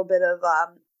game, a little bit of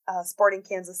Sporting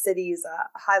Kansas City's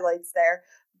highlights there.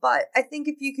 But I think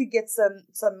if you could get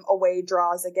some away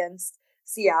draws against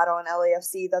Seattle and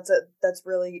LAFC, that's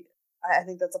really, I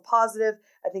think that's a positive.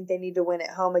 I think they need to win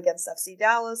at home against FC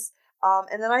Dallas.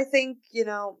 And then I think,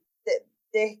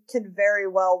 they can very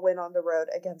well win on the road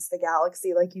against the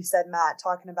Galaxy. Like you said, Matt,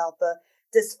 talking about the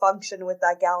dysfunction with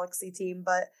that Galaxy team.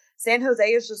 But San Jose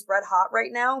is just red hot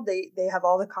right now. They have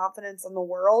all the confidence in the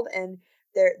world, and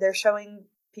they're showing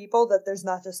people that there's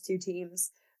not just 2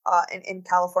 teams in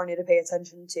California to pay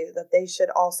attention to, that they should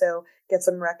also get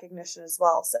some recognition as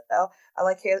well. So I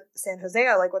like San Jose.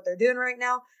 I like what they're doing right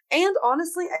now. And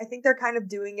honestly, I think they're kind of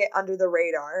doing it under the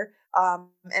radar.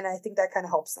 And I think that kind of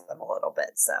helps them a little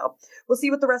bit. So we'll see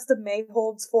what the rest of May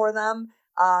holds for them.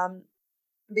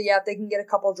 But yeah, if they can get a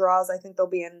couple draws, I think they'll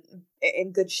be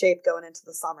in good shape going into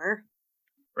the summer.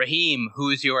 Raheem,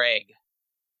 who's your egg?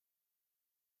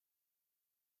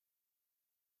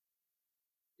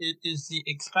 It is the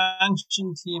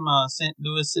expansion team, St.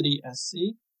 Louis City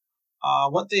SC.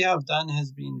 What they have done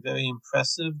has been very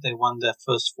impressive. They won their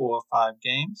first 4 or 5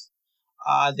 games.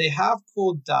 They have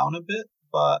cooled down a bit,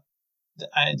 but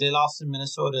they lost to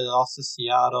Minnesota, they lost to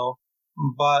Seattle.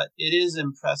 But it is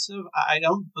impressive. I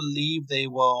don't believe they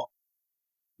will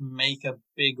make a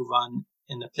big run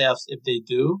in the playoffs if they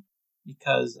do,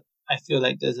 because I feel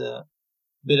like there's a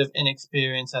bit of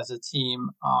inexperience as a team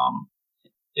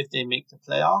if they make the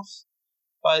playoffs.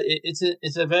 But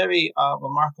it's a very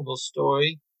remarkable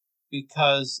story.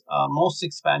 because most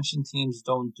expansion teams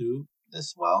don't do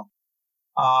this well.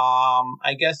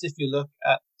 I guess if you look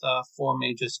at the four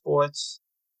major sports,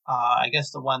 I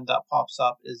guess the one that pops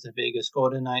up is the Vegas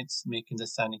Golden Knights making the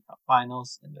Stanley Cup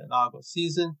Finals in the inaugural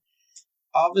season.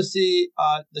 Obviously,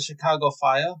 the Chicago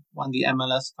Fire won the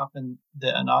MLS Cup in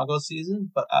the inaugural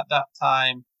season, but at that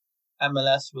time,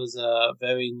 MLS was a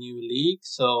very new league,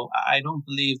 so I don't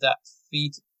believe that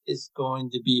feat is going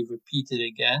to be repeated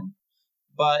again.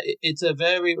 But it's a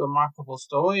very remarkable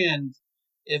story, and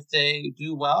if they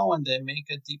do well and they make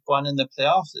a deep run in the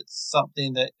playoffs, it's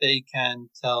something that they can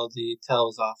tell the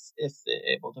tales off if they're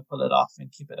able to pull it off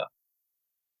and keep it up.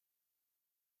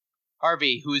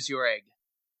 Harvey, who's your egg?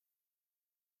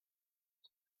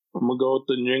 I'm gonna go with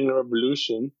the New England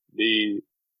Revolution, the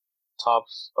top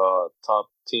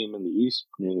team in the East.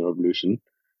 New England Revolution,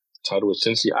 tied with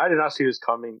Cincy. I did not see this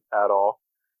coming at all,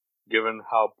 given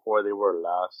how poor they were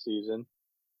last season.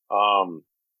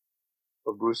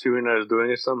 But Bruce Arena is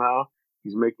doing it somehow.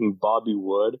 He's making Bobby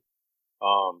Wood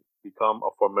become a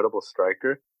formidable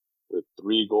striker with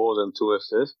 3 goals and 2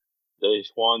 assists.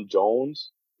 Juan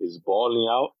Jones is balling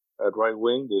out at right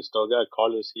wing. They still got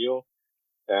Carlos Gil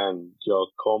and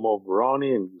Giacomo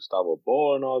Veroni and Gustavo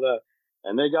Bo and all that.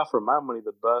 And they got, for my money,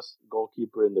 the best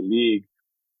goalkeeper in the league,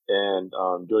 and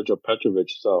Giorgio Petrovic.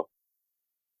 So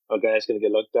a guy that's going to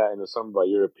get looked at in the summer by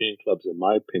European clubs, in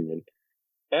my opinion.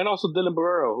 And also Dylan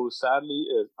Barrero, who sadly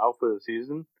is out for the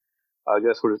season, I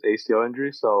guess, with his ACL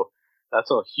injury. So that's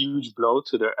a huge blow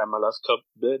to their MLS Cup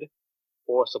bid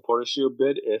or Supporter Shield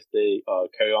bid if they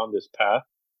carry on this path.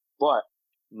 But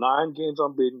 9 games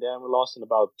unbeaten, they haven't lost in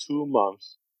about 2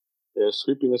 months. They're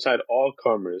sweeping aside all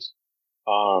comers.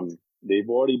 They've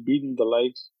already beaten the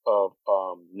likes of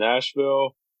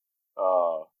Nashville,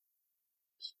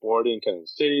 Sporting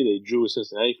Kansas City. They drew with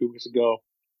Cincinnati a few weeks ago.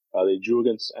 They drew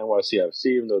against NYCFC,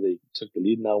 even though they took the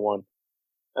lead in that one.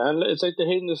 And it's like they're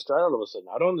hitting the stride all of a sudden.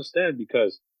 I don't understand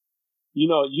because, you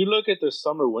look at the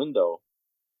summer window,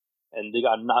 and they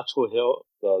got Nacho Hill,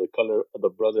 the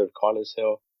brother of Carlos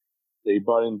Hill. They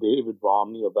brought in David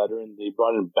Romney, a veteran. They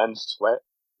brought in Ben Sweat,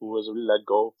 who was really let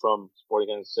go from Sporting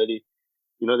Kansas City.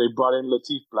 They brought in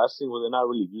Latif Blessing, who they're not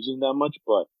really using that much,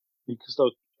 but he can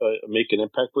still make an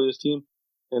impact for this team.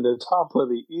 And the top of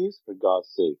the East, for God's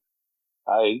sake.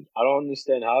 I don't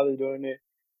understand how they're doing it.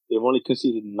 They've only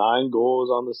conceded 9 goals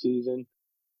on the season.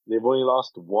 They've only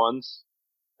lost once,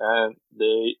 and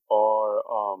they are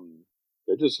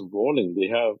they're just rolling. They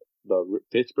have the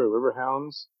Pittsburgh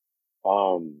Riverhounds,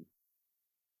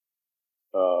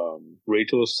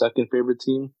 Rachael's second favorite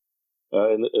team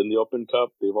in the Open Cup.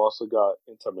 They've also got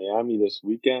Inter Miami this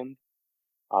weekend.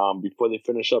 Before they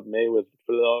finish up May with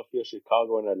Philadelphia,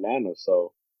 Chicago, and Atlanta.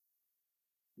 So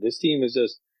this team is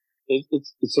just.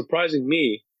 It's surprising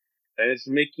me, and it's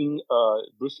making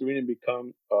Bruce Arena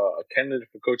become a candidate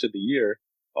for Coach of the Year.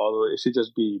 Although it should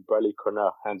just be Bradley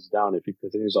Cornell, hands down, if he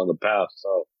continues on the path.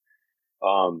 So,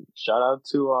 shout out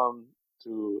to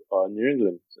New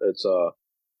England. It's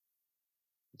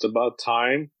about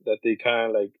time that they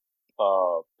kind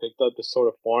of picked up this sort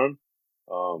of form,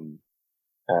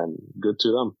 and good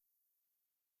to them.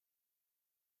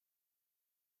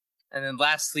 And then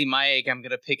lastly, my egg, I'm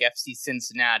going to pick FC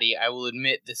Cincinnati. I will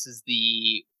admit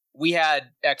we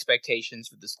had expectations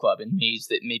for this club in ways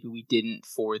that maybe we didn't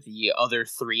for the other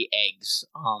 3 eggs.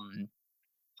 And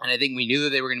I think we knew that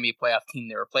they were going to be a playoff team.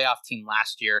 They were a playoff team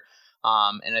last year.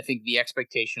 And I think the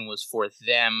expectation was for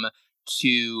them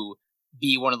to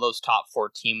be one of those top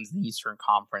 4 teams in the Eastern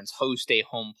Conference, host a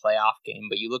home playoff game.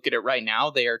 But you look at it right now,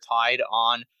 they are tied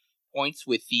on points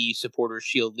with the Supporters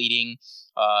Shield leading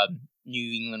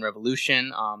New England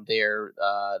Revolution. They're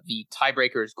the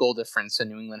tiebreaker is goal difference, and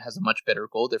New England has a much better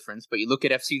goal difference. But you look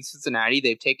at FC Cincinnati,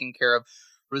 they've taken care of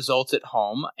results at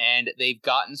home, and they've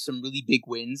gotten some really big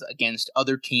wins against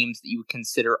other teams that you would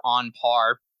consider on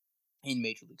par in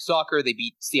Major League Soccer. They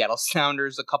beat Seattle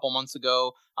Sounders a couple months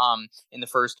ago in the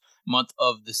first month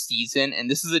of the season. And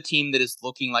this is a team that is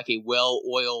looking like a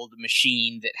well-oiled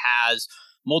machine that has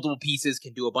multiple pieces,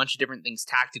 can do a bunch of different things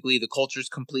tactically. The culture's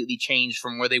completely changed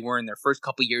from where they were in their first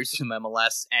couple years in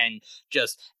MLS, and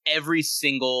just every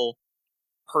single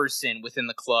person within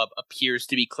the club appears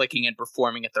to be clicking and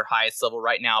performing at their highest level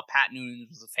right now. Pat Noonan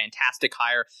was a fantastic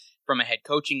hire from a head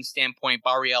coaching standpoint.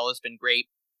 Barriel has been great.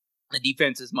 The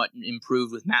defense is much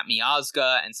improved with Matt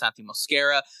Miazga and Santi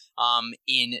Mosquera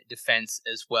in defense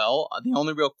as well. The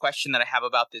only real question that I have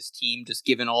about this team, just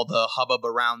given all the hubbub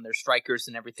around their strikers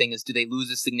and everything, is do they lose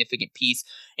a significant piece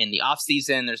in the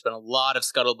offseason? There's been a lot of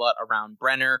scuttlebutt around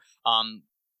Brenner.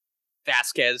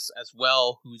 Vasquez as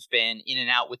well, who's been in and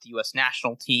out with the U.S.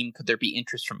 national team. Could there be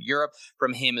interest from Europe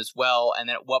from him as well? And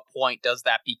then at what point does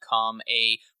that become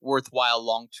a worthwhile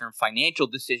long-term financial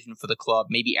decision for the club,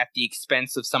 maybe at the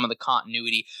expense of some of the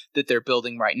continuity that they're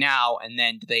building right now? And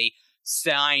then do they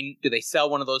sell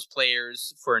one of those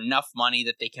players for enough money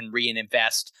that they can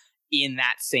reinvest in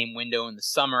that same window in the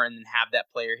summer and then have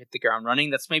that player hit the ground running?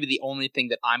 That's maybe the only thing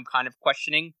that I'm kind of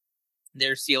questioning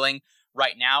their ceiling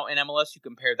right now in MLS. You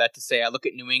compare that to, say, I look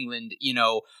at New England,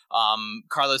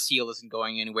 Carlos Heel isn't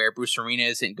going anywhere. Bruce Arena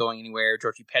isn't going anywhere.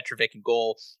 Georgi Petrovic in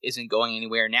goal isn't going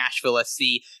anywhere. Nashville SC,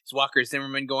 is Walker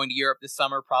Zimmerman going to Europe this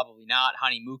summer? Probably not.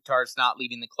 Hani Mukhtar's not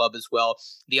leaving the club as well.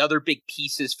 The other big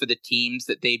pieces for the teams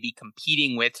that they'd be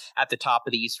competing with at the top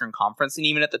of the Eastern Conference and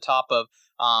even at the top of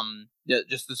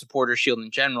just the Supporters Shield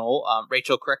in general.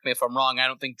 Rachael, correct me if I'm wrong. I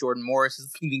don't think Jordan Morris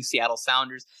is leaving Seattle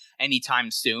Sounders anytime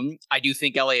soon. I do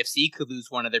think LAFC could lose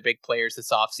one of their big players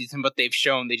this offseason, but they've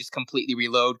shown they just completely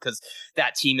reload because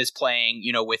that team is playing,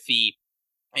 with the,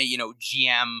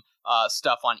 GM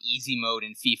stuff on easy mode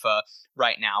in FIFA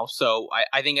right now. So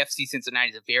I think FC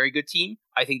Cincinnati is a very good team.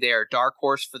 I think they are a dark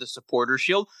horse for the Supporters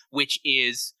Shield, which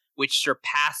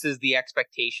surpasses the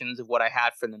expectations of what I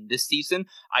had for them this season.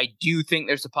 I do think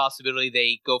there's a possibility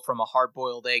they go from a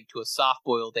hard-boiled egg to a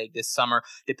soft-boiled egg this summer,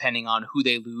 depending on who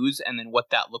they lose and then what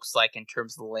that looks like in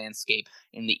terms of the landscape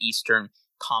in the Eastern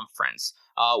Conference.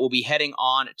 We'll be heading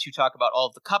on to talk about all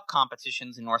of the cup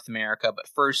competitions in North America. But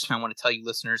first, I want to tell you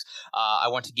listeners, I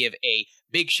want to give a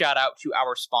big shout out to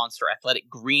our sponsor, Athletic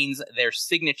Greens. Their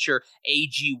signature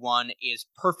AG1 is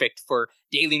perfect for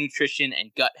daily nutrition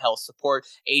and gut health support.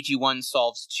 AG1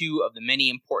 solves two of the many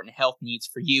important health needs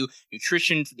for you: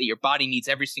 nutrition that your body needs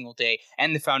every single day,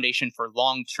 and the foundation for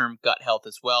long-term gut health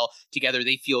as well. Together,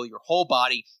 they fuel your whole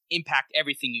body, impact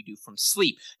everything you do, from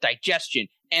sleep, digestion,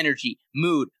 energy,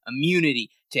 mood, immunity,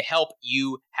 to help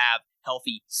you have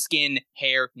healthy skin,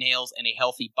 hair, nails, and a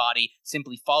healthy body.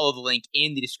 Simply follow the link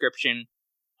in the description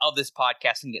of this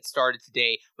podcast and get started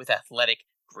today with Athletic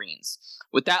Greens.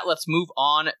 With that, let's move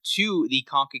on to the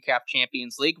CONCACAF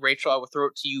Champions League. Rachael, I will throw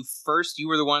it to you first. You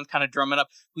were the one kind of drumming up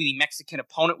who the Mexican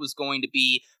opponent was going to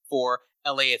be for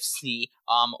LAFC.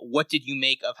 What did you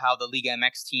make of how the Liga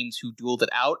MX teams who dueled it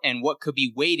out, and what could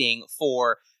be waiting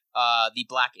for the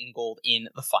black and gold in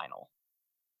the final?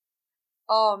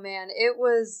 Oh man, it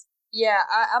was,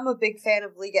 I'm a big fan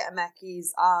of Liga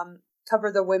MX.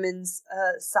 Cover the women's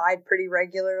side pretty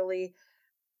regularly,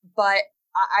 but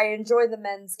I enjoy the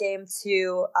men's game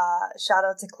too. Shout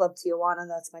out to Club Tijuana,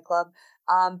 that's my club.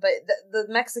 But the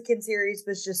Mexican series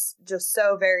was just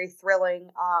so very thrilling.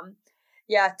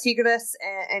 Tigres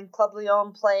and Club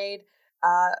Leon played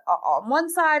on one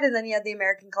side, and then you had the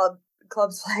American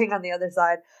clubs playing on the other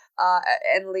side.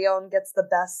 And Leon gets the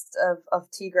best of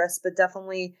Tigres, but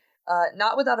definitely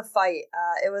not without a fight.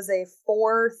 It was a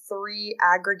 4-3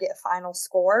 aggregate final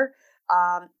score.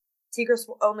 Tigres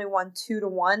only won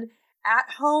 2-1 at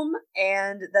home,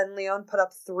 and then Leon put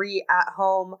up 3 at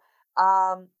home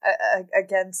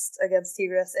against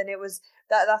Tigres, and it was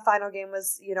that final game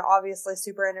was obviously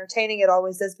super entertaining. It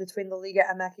always is between the Liga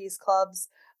MX clubs.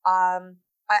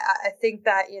 I think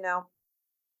that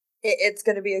it's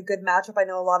going to be a good matchup. I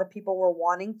know a lot of people were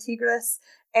wanting Tigres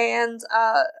and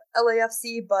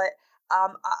LAFC, but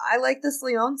I like this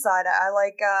Leon side. I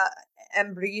like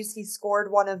Embriz. He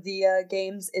scored one of the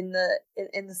games in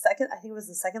the second. I think it was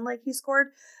the second leg he scored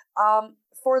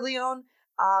for Leon.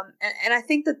 And I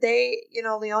think that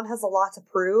Leon has a lot to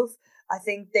prove. I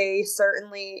think they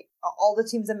certainly, all the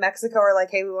teams in Mexico are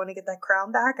like, hey, we want to get that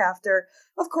crown back after,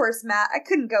 of course, Matt, I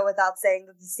couldn't go without saying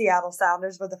that the Seattle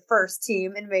Sounders were the first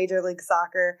team in Major League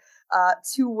Soccer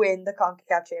to win the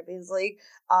CONCACAF Champions League.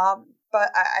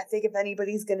 But I think if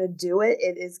anybody's going to do it,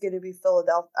 it is going to be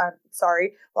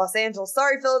Los Angeles.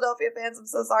 Sorry, Philadelphia fans. I'm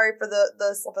so sorry for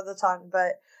the slip of the tongue,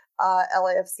 but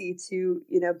LAFC to,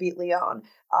 beat Leon.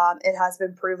 It has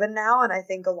been proven now, and I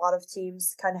think a lot of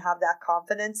teams kind of have that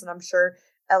confidence, and I'm sure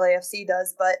LAFC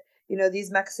does. But,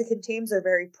 these Mexican teams are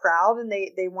very proud, and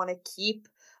they want to keep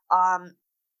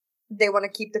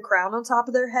the crown on top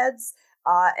of their heads,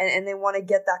 and they want to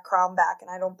get that crown back, and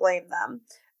I don't blame them.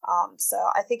 So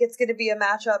I think it's going to be a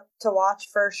matchup to watch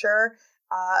for sure.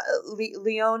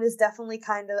 Leon is definitely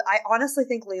I honestly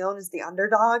think Leon is the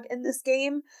underdog in this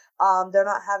game. They're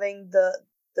not having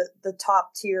the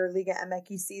top tier Liga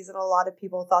MX season a lot of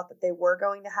people thought that they were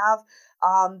going to have.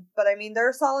 But I mean,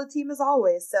 they're a solid team as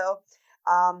always. So,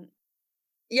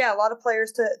 a lot of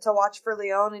players to watch for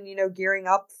Leon, and, gearing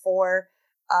up for,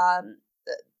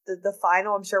 the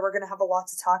final. I'm sure we're going to have a lot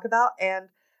to talk about. And,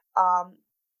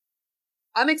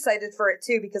 I'm excited for it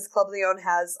too because Club Leon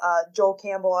has Joel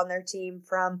Campbell on their team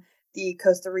from the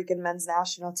Costa Rican men's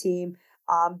national team.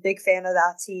 Big fan of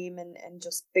that team and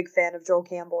just big fan of Joel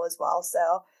Campbell as well.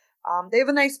 So they have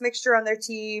a nice mixture on their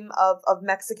team of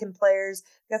Mexican players.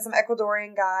 They got some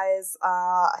Ecuadorian guys.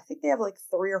 I think they have like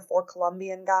 3 or 4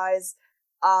 Colombian guys.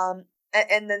 And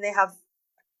then they have,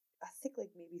 I think,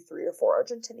 like maybe 3 or 4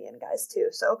 Argentinian guys too.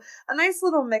 So a nice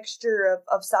little mixture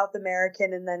of South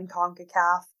American and then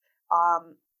CONCACAF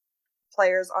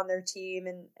players on their team.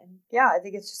 And yeah, I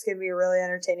think it's just going to be a really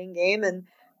entertaining game. And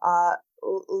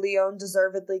Leon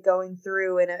deservedly going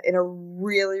through in a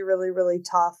really, really, really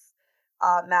tough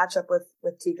matchup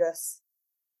with Tigres.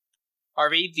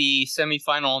 Harvey, the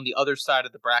semifinal on the other side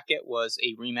of the bracket was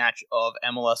a rematch of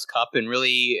MLS Cup, and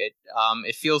really,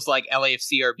 it feels like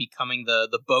LAFC are becoming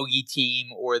the bogey team,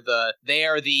 or they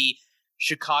are the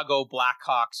Chicago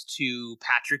Blackhawks to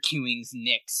Patrick Ewing's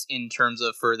Knicks in terms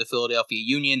of for the Philadelphia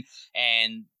Union,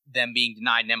 and them being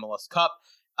denied an MLS Cup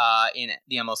in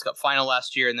the MLS Cup final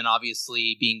last year, and then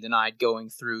obviously being denied going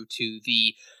through to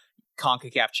the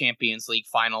CONCACAF Champions League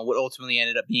final. What ultimately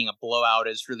ended up being a blowout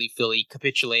as really Philly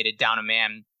capitulated down a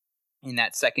man in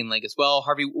that second leg as well.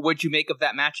 Harvey, what'd you make of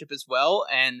that matchup as well?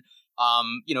 And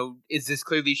is this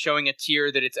clearly showing a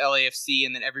tier that it's LAFC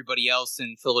and then everybody else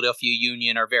in Philadelphia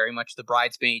Union are very much the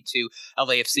bridesmaid to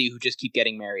LAFC who just keep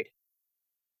getting married?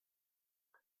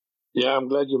 Yeah, I'm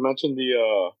glad you mentioned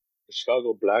the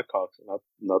Chicago Blackhawks,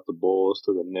 not the Bulls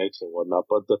to the Knicks and whatnot.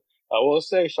 But I will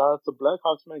say, shout out to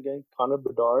Blackhawks, man, getting Connor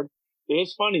Bedard.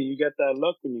 It's funny, you get that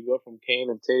look when you go from Kane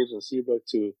and Taves and Seabrook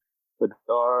to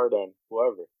Bedard and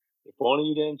whoever. If only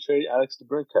you didn't trade Alex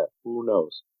DeBrincat, who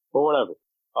knows? But whatever.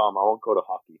 I won't go to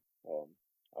hockey.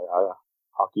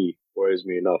 Hockey worries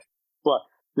me enough. But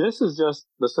this is just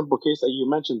the simple case that you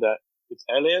mentioned, that it's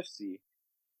LAFC.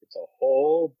 It's a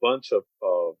whole bunch of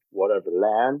whatever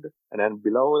land, and then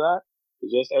below that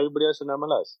is just everybody else in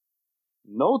MLS.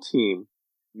 No team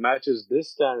matches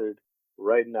this standard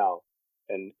right now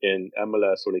in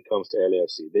MLS when it comes to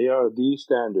LAFC. They are the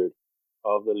standard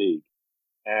of the league.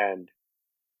 And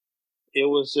it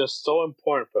was just so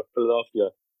important for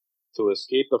Philadelphia to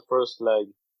escape the first leg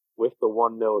with the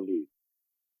 1-0 lead.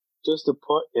 Just to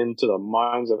put into the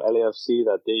minds of LAFC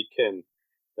that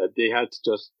they had to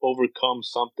just overcome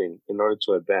something in order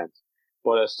to advance.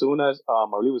 But as soon as, I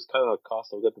believe it was Kevin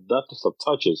Acosta who got the deftest of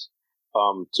touches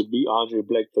to beat Andre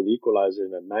Blake for the equalizer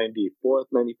in the 94th,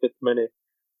 95th minute,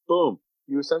 boom,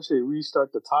 you essentially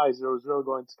restart the tie 0-0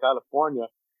 going to California,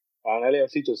 and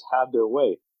LAFC just had their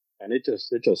way. And it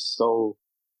just so,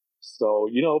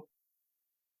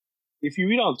 if you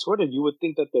read on Twitter, you would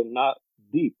think that they're not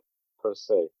deep per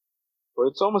se, but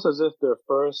it's almost as if their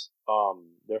first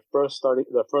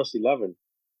 11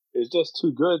 is just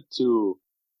too good to,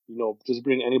 just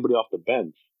bring anybody off the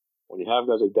bench. When you have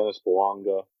guys like Dennis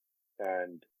Bouanga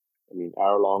and,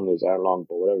 Arlong is Arlong,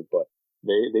 but whatever, but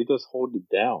they just hold it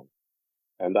down.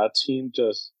 And that team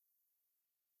just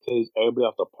plays everybody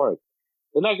off the park.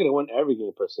 They're not going to win every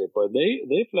game per se, but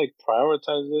they've like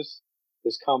prioritized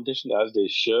this competition as they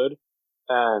should.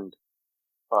 And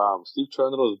Steve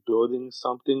Chernobyl is building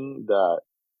something that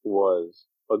was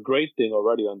a great thing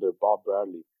already under Bob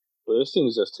Bradley. But this thing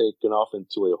is just taken off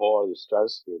into a whole other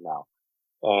stratosphere now.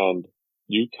 And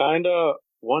you kind of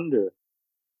wonder,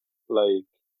 like,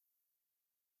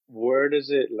 where does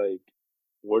it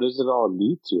all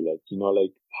lead to?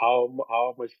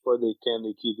 How much further can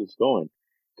they keep this going?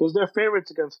 Because they're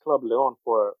favorites against Club Leon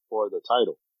for the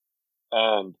title.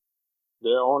 And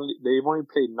they've only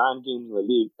played 9 games in the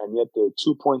league, and yet they're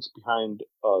 2 points behind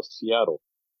Seattle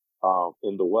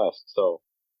in the West. So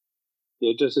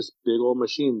they're just this big old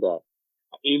machine that,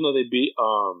 even though they beat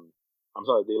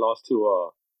they lost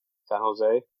to San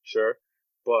Jose, sure,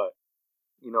 but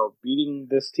beating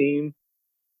this team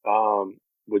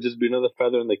would just be another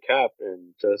feather in the cap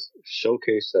and just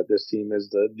showcase that this team is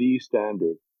the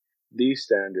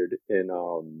standard in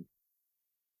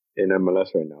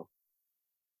MLS right now.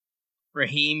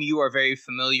 Raheem, you are very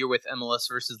familiar with MLS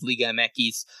versus Liga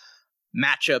MX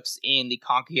matchups in the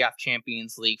CONCACAF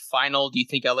Champions League final. Do you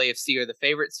think LAFC are the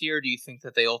favorites here, or do you think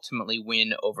that they ultimately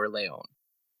win over Leon?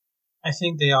 I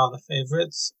think they are the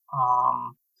favorites.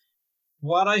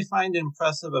 What I find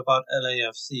impressive about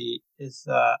LAFC is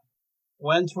that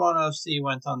when Toronto FC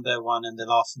went on their run and they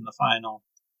lost in the final,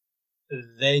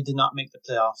 they did not make the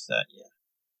playoffs that year.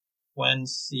 When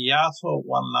Seattle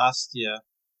won last year,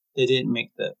 they didn't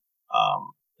make the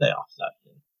playoffs that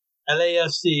year.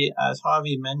 LAFC, as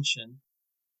Harvey mentioned,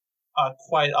 are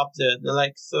quite up there. They're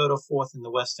like 3rd or 4th in the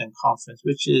Western Conference,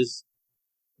 which is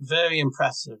very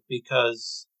impressive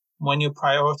because when you're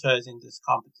prioritizing this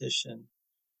competition,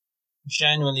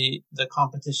 generally the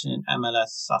competition in MLS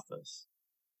suffers.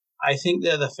 I think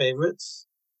they're the favorites.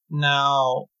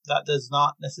 Now, that does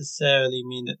not necessarily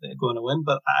mean that they're going to win,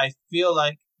 but I feel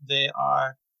like they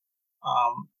are.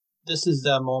 This is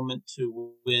their moment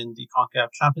to win the CONCACAF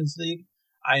Champions League.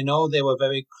 I know they were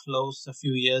very close a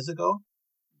few years ago,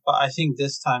 but I think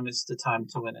this time is the time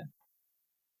to win it.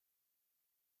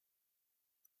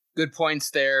 Good points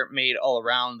there made all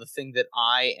around. The thing that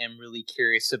I am really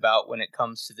curious about when it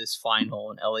comes to this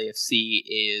final in LAFC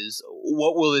is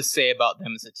what will this say about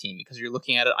them as a team? Because you're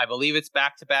looking at it, I believe it's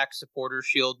back-to-back Supporter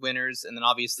Shield winners, and then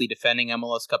obviously defending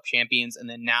MLS Cup champions, and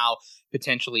then now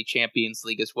potentially Champions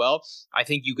League as well. I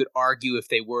think you could argue if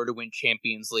they were to win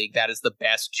Champions League, that is the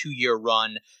best 2-year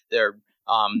run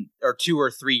or 2 or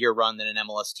 3 year run that an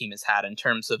MLS team has had in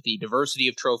terms of the diversity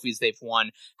of trophies they've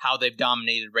won, how they've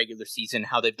dominated regular season,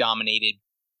 how they've dominated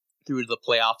through to the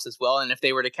playoffs as well. And if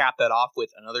they were to cap that off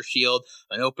with another Shield,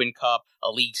 an Open Cup, a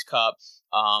Leagues Cup,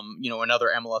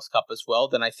 another MLS Cup as well,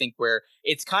 then I think where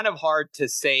it's kind of hard to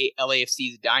say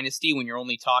LAFC's dynasty when you're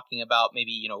only talking about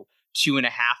maybe, 2.5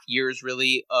 years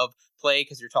really of play,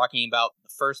 because you're talking about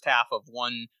the first half of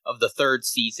one of the third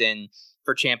season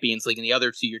for Champions League, and the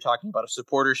other two you're talking about a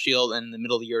Supporter Shield, and in the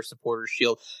middle of the year Supporter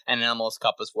Shield and an MLS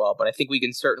Cup as well. But I think we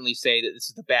can certainly say that this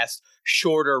is the best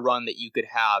shorter run that you could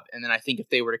have. And then I think if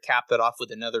they were to cap that off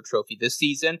with another trophy this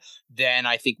season, then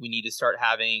I think we need to start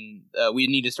having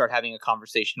a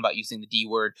conversation about using the D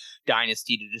word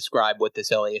dynasty to describe what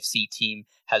this LAFC team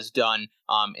has done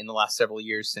in the last several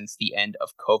years since the end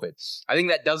of COVID. I think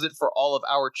that does it for all of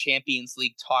our Champions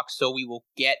League talk. So we will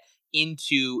get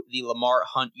into the Lamar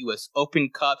Hunt U.S. Open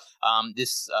Cup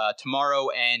this tomorrow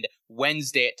and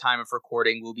Wednesday at time of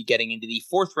recording. We'll be getting into the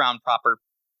fourth round proper,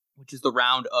 which is the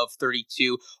round of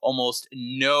 32. Almost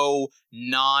no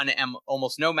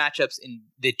matchups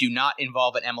that do not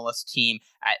involve an MLS team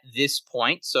at this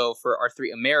point. So for our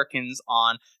 3 Americans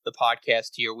on the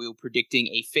podcast here, we were predicting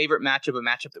a favorite matchup, a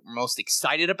matchup that we're most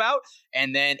excited about,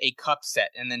 and then a cup set,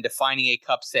 and then defining a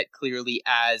cup set clearly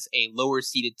as a lower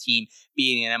seeded team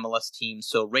beating an MLS team.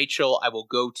 So Rachael, I will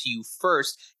go to you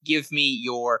first. Give me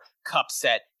your cup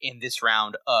set in this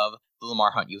round of the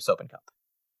Lamar Hunt U.S. Open Cup.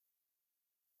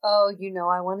 Oh,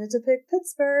 I wanted to pick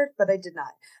Pittsburgh, but I did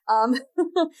not.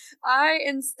 I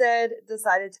instead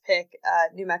decided to pick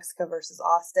New Mexico versus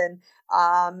Austin.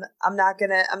 I'm not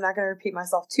gonna repeat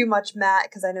myself too much, Matt,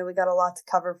 because I know we got a lot to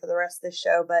cover for the rest of this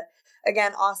show. But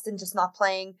again, Austin just not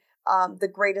playing the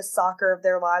greatest soccer of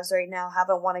their lives right now.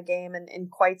 Haven't won a game in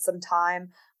quite some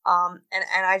time.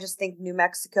 And I just think New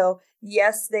Mexico,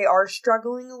 yes, they are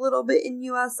struggling a little bit in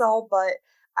USL, but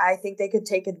I think they could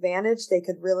take advantage. They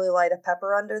could really light a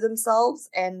pepper under themselves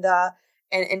and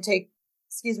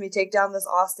take down this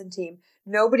Austin team.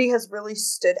 Nobody has really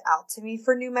stood out to me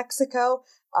for New Mexico,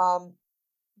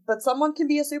 but someone can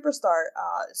be a superstar.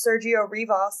 Sergio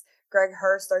Rivas, Greg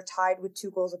Hurst are tied with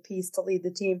 2 goals apiece to lead the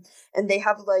team, and they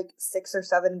have like 6 or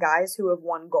 7 guys who have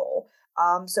 1 goal.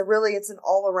 So really, it's an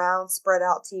all-around,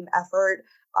 spread-out team effort.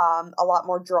 A lot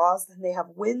more draws than they have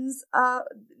wins.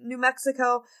 New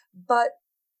Mexico, but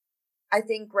I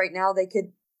think right now they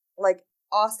could,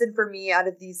 Austin for me out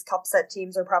of these cup set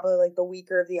teams are probably like the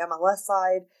weaker of the MLS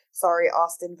side. Sorry,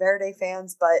 Austin Verde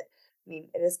fans, but I mean,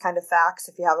 it is kind of facts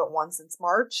if you haven't won since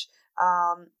March.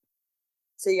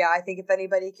 So yeah, I think if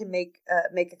anybody can make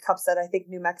a cup set, I think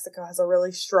New Mexico has a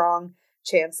really strong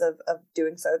chance of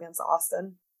doing so against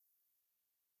Austin.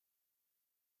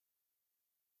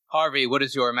 Harvey, what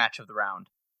is your match of the round?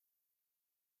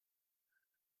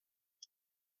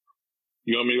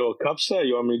 You want me to go cup set?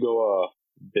 You want me to go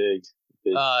big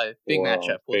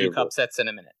matchup? We'll do cup sets in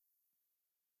a minute.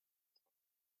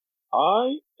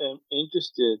 I am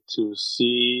interested to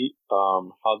see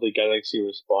how the Galaxy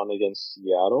respond against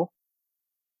Seattle.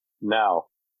 Now,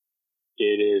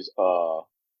 it is a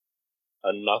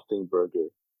nothing burger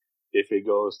if it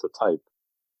goes to type,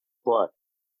 but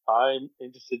I'm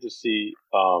interested to see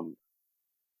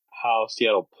how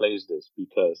Seattle plays this,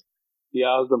 because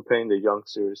Seattle's been playing the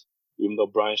youngsters. Even though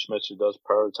Brian Schmetzer does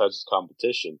prioritize his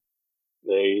competition,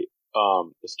 they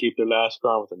escaped their last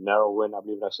round with a narrow win, I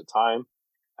believe, in extra time.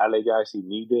 LA Galaxy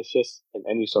need this just in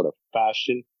any sort of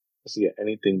fashion just to get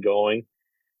anything going.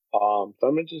 So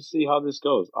I'm interested to see how this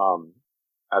goes.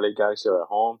 LA Galaxy are at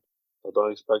home, so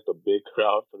don't expect a big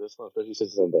crowd for this one, especially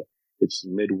since it's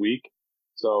midweek.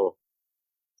 So,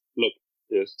 look,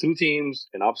 there's 2 teams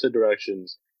in opposite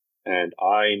directions, and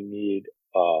I need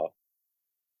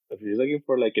if you're looking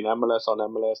for like an MLS on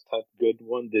MLS type good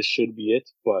one, this should be it,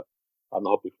 but I'm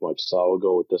not hoping for much, so I will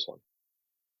go with this one.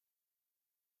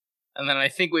 And then I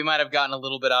think we might have gotten a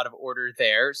little bit out of order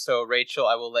there. So, Rachel,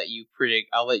 I will let you predict.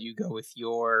 I'll let you go with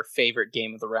your favorite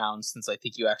game of the round, since I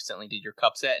think you accidentally did your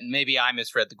cup set, and maybe I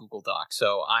misread the Google Doc.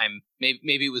 So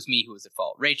maybe it was me who was at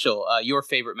fault. Rachel, your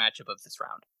favorite matchup of this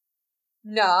round?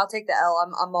 No, I'll take the L.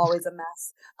 I'm always a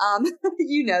mess.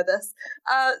 You know this.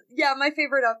 Yeah, my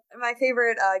favorite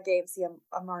game. See,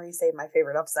 I'm already saying my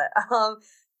favorite upset.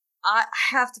 I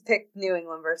have to pick New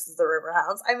England versus the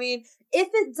Riverhounds. I mean, if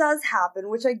it does happen,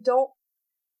 which I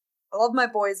love my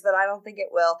boys, but I don't think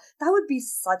it will. That would be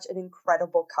such an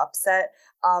incredible cup set.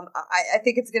 I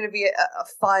think it's going to be a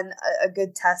fun, a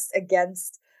good test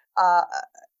against the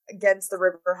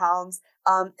Riverhounds.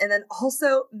 And then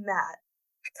also, Matt,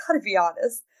 I gotta be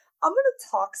honest, I'm gonna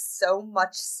talk so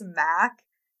much smack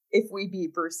if we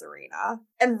beat Bruce Arena,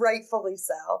 and rightfully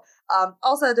so.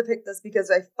 Also had to pick this because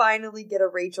I finally get a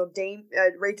Rachael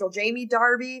Jamie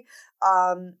derby.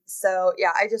 So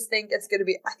yeah, I just think it's gonna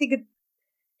be. I think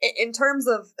in terms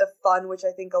of fun, which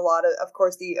I think a lot of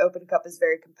course, the Open Cup is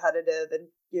very competitive, and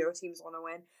teams want to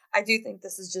win. I do think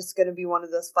this is just going to be one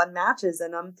of those fun matches,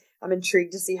 and I'm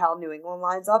intrigued to see how New England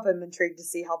lines up. I'm intrigued to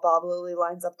see how Bob Lilly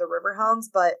lines up the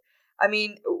Riverhounds. But I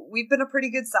mean, we've been a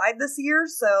pretty good side this year,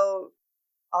 so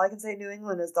all I can say, New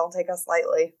England, is don't take us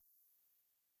lightly.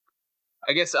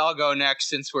 I guess I'll go next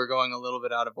since we're going a little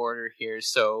bit out of order here.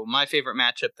 So my favorite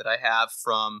matchup that I have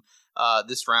from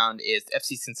this round is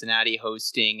FC Cincinnati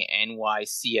hosting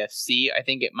NYCFC. I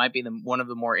think it might be one of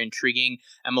the more intriguing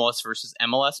MLS versus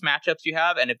MLS matchups you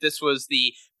have. And if this was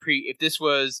a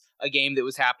game that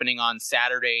was happening on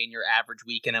Saturday in your average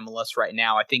week in MLS right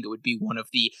now, I think it would be one of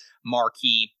the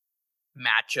marquee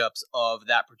matchups of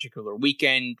that particular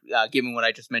weekend, given what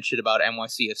I just mentioned about given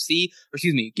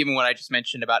what I just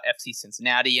mentioned about FC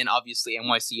Cincinnati, and obviously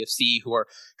NYCFC, who are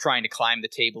trying to climb the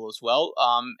table as well.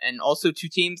 And also two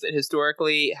teams that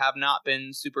historically have not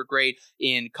been super great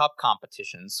in cup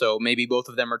competitions. So maybe both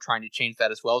of them are trying to change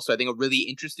that as well. So I think a really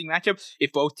interesting matchup.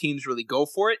 If both teams really go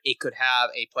for it, it could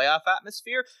have a playoff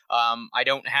atmosphere. I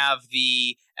don't have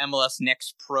the MLS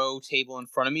Next Pro table in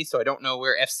front of me, so I don't know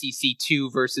where FCC 2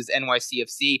 versus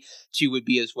NYCFC 2 would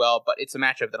be as well, but it's a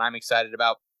matchup that I'm excited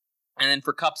about. And then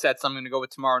for cup sets, I'm going to go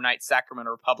with tomorrow night,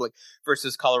 Sacramento Republic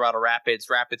versus Colorado Rapids.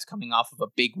 Rapids coming off of a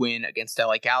big win against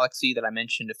LA Galaxy that I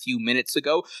mentioned a few minutes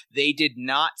ago. They did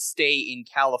not stay in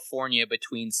California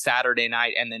between Saturday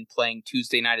night and then playing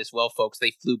Tuesday night as well, folks.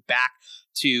 They flew back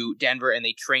to Denver and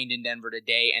they trained in Denver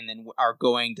today and then are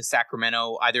going to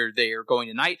Sacramento. Either they are going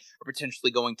tonight or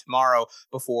potentially going tomorrow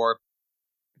before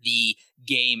the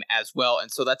game as well. And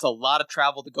so that's a lot of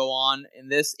travel to go on in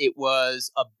this. It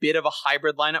was a bit of a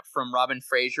hybrid lineup from Robin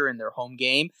Fraser in their home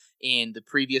game in the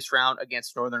previous round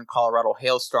against Northern Colorado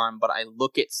Hailstorm. But I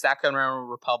look at Sacramento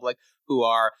Republic, who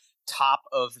are top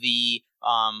of the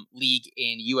league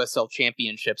in USL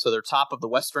Championship. So they're top of the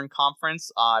Western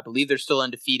Conference. I believe they're still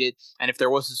undefeated. And if there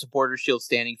was a Supporters Shield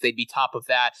standings, they'd be top of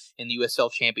that in the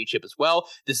USL Championship as well.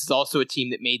 This is also a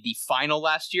team that made the final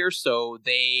last year. So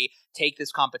they take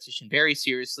this competition very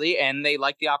seriously, and they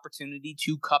like the opportunity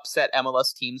to cup set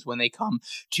MLS teams when they come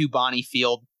to Bonnie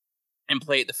Field and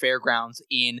play at the fairgrounds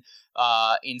in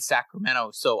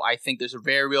Sacramento. So I think there's a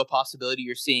very real possibility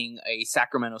you're seeing a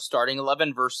Sacramento starting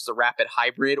 11 versus a Rapid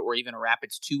hybrid or even a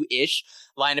Rapids 2-ish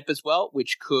lineup as well,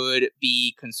 which could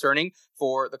be concerning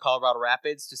for the Colorado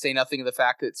Rapids, to say nothing of the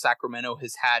fact that Sacramento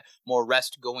has had more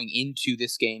rest going into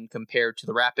this game compared to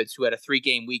the Rapids, who had a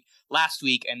 3-game week last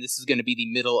week, and this is going to be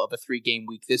the middle of a 3-game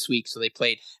week this week. So they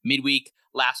played midweek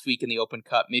last week in the Open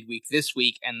Cup, midweek this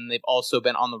week, and they've also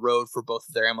been on the road for both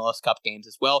of their MLS Cup games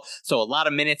as well. So a lot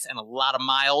of minutes and a lot of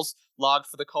miles logged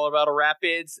for the Colorado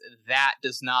Rapids. That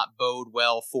does not bode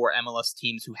well for MLS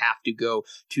teams who have to go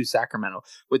to Sacramento.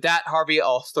 With that, Harvey,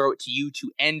 I'll throw it to you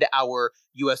to end our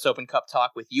US Open Cup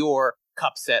talk with your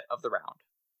cup set of the round.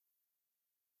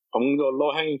 I'm going to go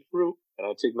low-hanging fruit, and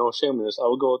I take no shame in this. I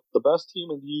will go with the best team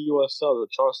in the USL, the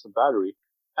Charleston Battery,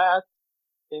 at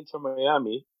Inter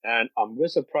Miami, and I'm a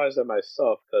bit surprised at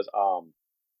myself because I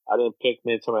didn't pick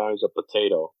Inter Miami as a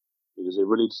potato because it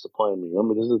really disappointed me.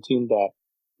 Remember, this is a team that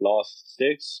lost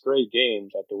 6 straight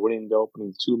games after winning the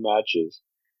opening 2 matches,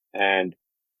 and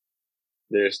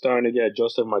they're starting to get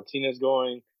Joseph Martinez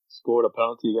going, scored a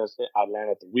penalty against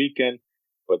Atlanta at the weekend,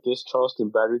 but this Charleston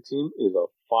Battery team is a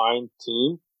fine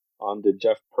team under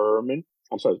Ben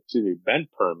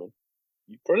Perman.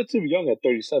 Relatively young at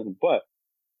 37, but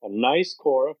a nice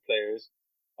core of players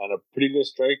and a pretty good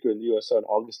striker in the USL, and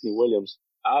Augustine Williams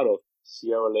out of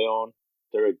Sierra Leone,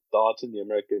 Derek Dawson, the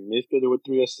American midfielder, with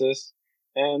 3 assists.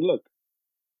 And look,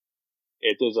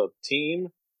 if there's a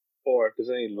team or if there's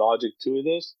any logic to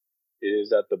this, it is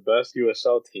that the best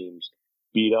USL teams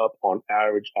beat up on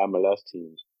average MLS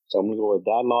teams. So I'm going to go with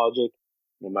that logic,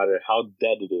 no matter how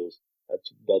dead it is.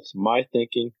 That's my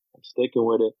thinking. I'm sticking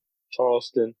with it.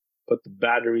 Charleston, put the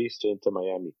batteries into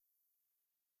Miami.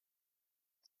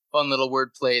 Fun little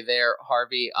wordplay there,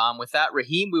 Harvey. With that,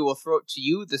 Raheem, we will throw it to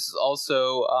you. This is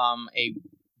also a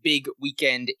big week,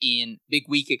 in the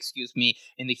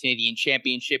Canadian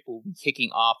Championship. We'll be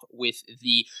kicking off with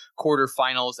the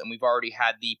quarterfinals, and we've already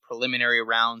had the preliminary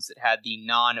rounds that had the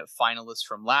non-finalists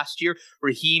from last year.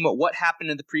 Raheem, what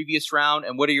happened in the previous round,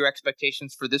 and what are your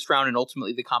expectations for this round and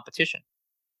ultimately the competition?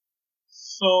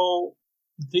 So,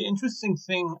 the interesting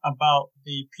thing about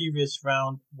the previous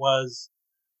round was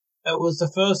it was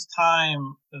the first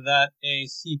time that a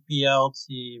CPL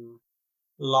team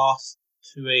lost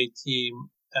to a team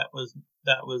that was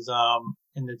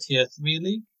in the Tier 3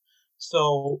 league.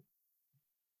 So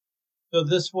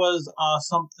this was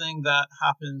something that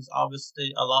happens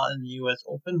obviously a lot in the US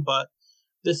Open, but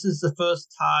this is the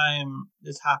first time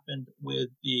this happened with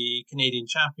the Canadian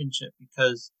Championship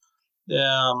because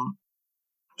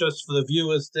just for the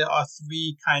viewers, there are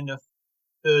three kind of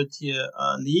third-tier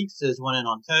leagues. There's one in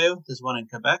Ontario, there's one in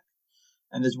Quebec,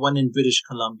 and there's one in British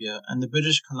Columbia. And the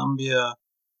British Columbia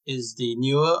is the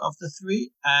newer of the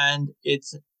three, and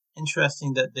it's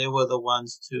interesting that they were the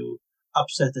ones to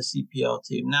upset the CPL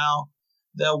team. Now,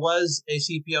 there was a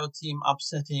CPL team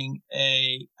upsetting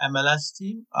a MLS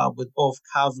team with both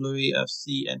Cavalry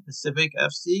FC and Pacific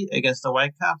FC against the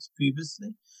Whitecaps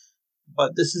previously.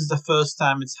 But this is the first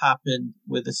time it's happened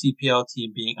with the CPL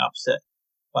team being upset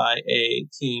by a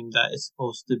team that is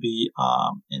supposed to be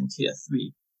in Tier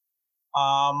 3.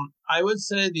 I would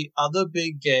say the other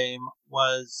big game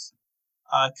was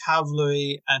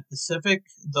Cavalry and Pacific.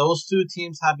 Those two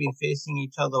teams have been facing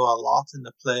each other a lot in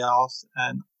the playoffs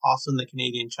and also in the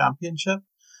Canadian Championship,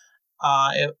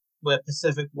 where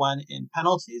Pacific won in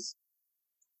penalties.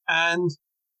 And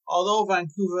although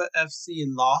Vancouver FC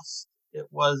lost,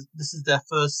 this is their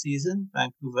first season,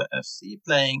 Vancouver FC,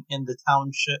 playing in the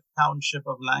township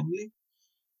of Langley.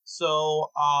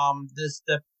 So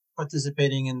they're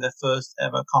participating in their first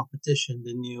ever competition,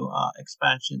 the new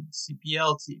expansion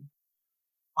CPL team.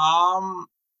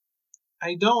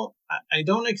 I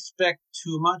don't expect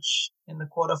too much in the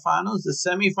quarterfinals. The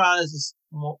semifinals is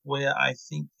where I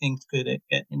think things could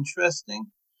get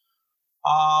interesting.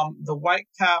 The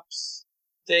Whitecaps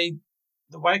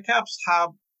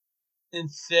have, in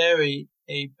theory,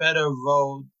 a better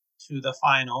road to the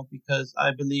final because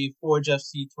I believe Forge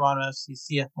FC, Toronto FC,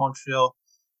 CF Montreal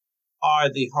are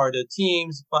the harder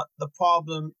teams. But the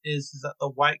problem is that the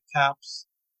Whitecaps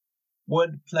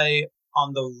would play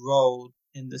on the road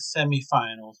in the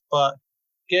semifinals. But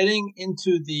getting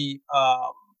into the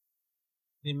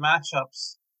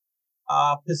matchups,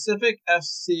 Pacific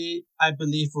FC, I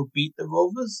believe, will beat the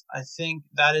Rovers. I think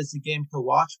that is a game to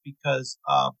watch because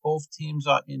both teams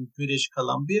are in British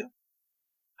Columbia,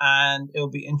 and it'll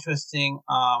be interesting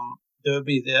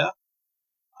derby there.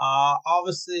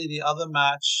 Obviously, the other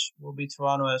match will be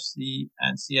Toronto FC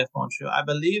and CF Montreal. I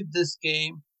believe this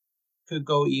game could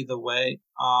go either way.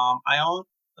 A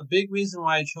big reason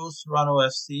why I chose Toronto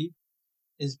FC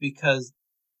is because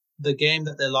the game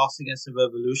that they lost against the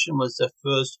Revolution was their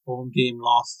first home game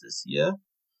lost this year.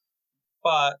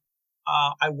 But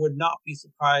I would not be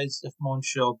surprised if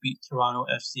Montreal beat Toronto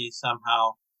FC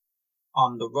somehow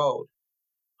on the road.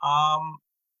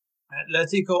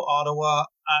 Atletico Ottawa,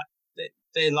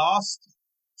 they lost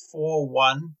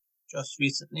 4-1 just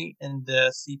recently in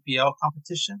the CPL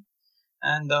competition.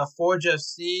 And Forge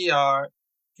FC are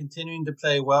continuing to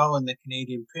play well in the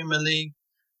Canadian Premier League.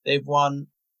 They've won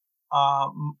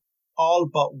all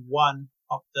but one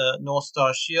of the North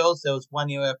Star Shields. There was 1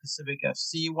 year where Pacific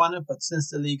FC won it, but since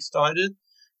the league started,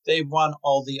 they've won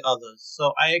all the others.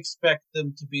 So I expect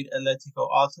them to beat Atletico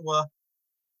Ottawa.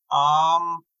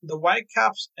 The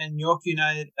Whitecaps and York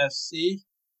United FC,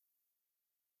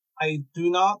 I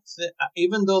do not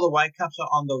even though the Whitecaps are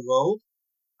on the road,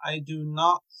 I do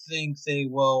not think they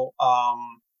will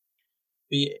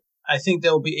I think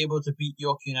they'll be able to beat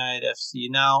York United FC.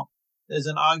 Now, there's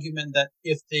an argument that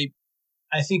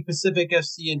I think Pacific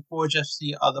FC and Forge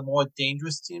FC are the more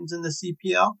dangerous teams in the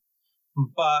CPL,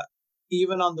 but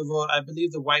even on the road, I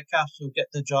believe the Whitecaps will get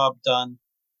the job done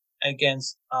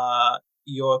against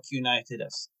York United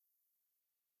FC.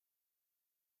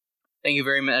 Thank you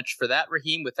very much for that,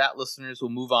 Raheem. With that, listeners,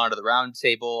 we'll move on to the round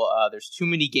table. There's too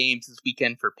many games this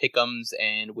weekend for pick'ems,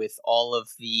 and with all of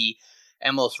the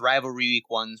MLS Rivalry Week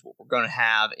ones, what we're going to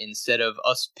have, instead of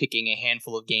us picking a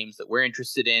handful of games that we're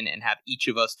interested in and have each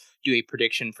of us do a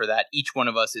prediction for that, each one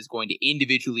of us is going to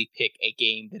individually pick a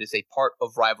game that is a part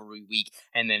of Rivalry Week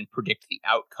and then predict the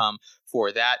outcome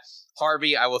for that.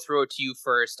 Harvey, I will throw it to you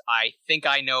first. I think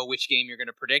I know which game you're going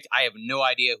to predict. I have no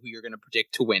idea who you're going to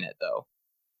predict to win it, though.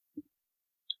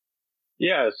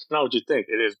 Yeah, it's not what you think.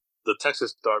 It is the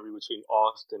Texas derby between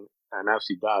Austin and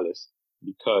FC Dallas,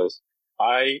 because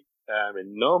I am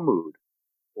in no mood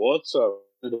whatsoever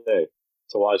today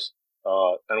to watch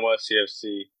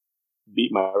NYCFC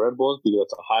beat my Red Bulls, because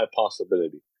it's a high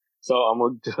possibility. So I'm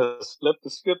going to just flip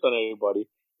the script on everybody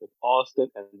with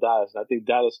Austin and Dallas. And I think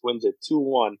Dallas wins it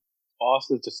 2-1.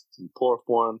 Austin's just in poor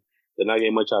form. They're not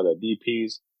getting much out of their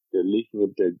DPs. They're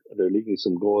leaking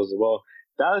some goals as well.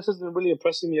 Dallas isn't really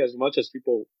impressing me as much as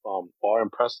people are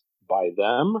impressed by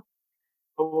them.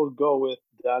 So we'll go with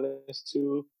Dallas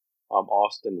 2,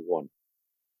 Austin 1.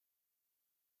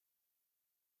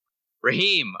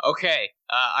 Raheem, okay.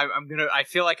 I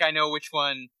feel like I know which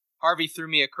one. Harvey threw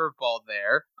me a curveball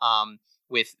there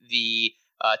with the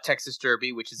Texas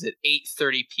Derby, which is at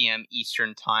 8:30 p.m.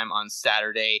 Eastern Time on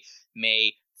Saturday,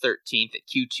 May 13th at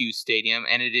Q2 Stadium,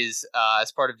 and it is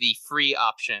as part of the free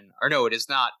option. Or no, it is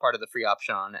not part of the free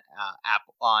option on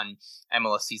on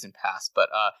MLS Season Pass. But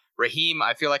Raheem,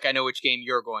 I feel like I know which game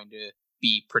you're going to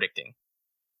be predicting.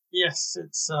 Yes,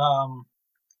 it's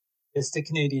the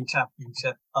Canadian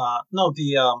Championship.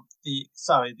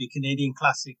 The Canadian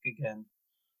Classic again.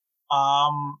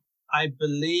 I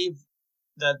believe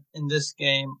that in this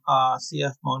game,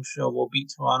 CF Montreal will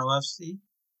beat Toronto FC.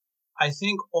 I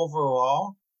think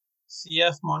overall,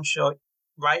 CF Montreal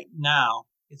right now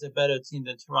is a better team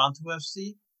than Toronto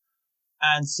FC.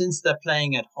 And since they're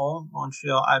playing at home,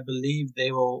 Montreal, I believe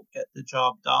they will get the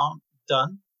job done.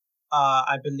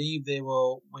 I believe they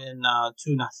will win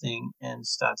 2-0 in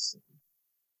Stade City.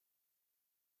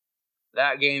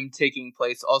 That game taking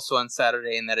place also on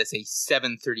Saturday, and that is a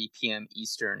 7:30 p.m.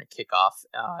 Eastern kickoff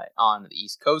on the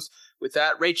East Coast. With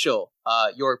that, Rachael,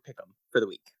 your pick'em for the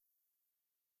week.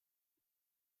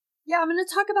 Yeah, I'm going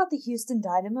to talk about the Houston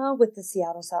Dynamo with the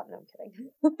Seattle Sound. No, I'm kidding.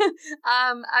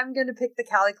 I'm going to pick the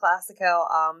Cali Classico.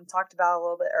 Talked about a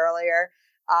little bit earlier.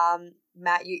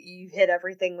 Matt, you hit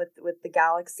everything with the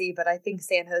Galaxy, but I think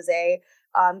San Jose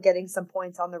getting some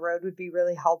points on the road would be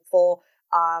really helpful.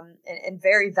 And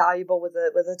very valuable with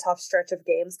a tough stretch of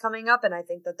games coming up, and I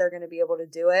think that they're going to be able to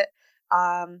do it.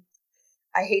 I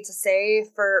hate to say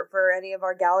for any of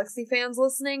our Galaxy fans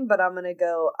listening, but I'm going to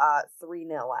go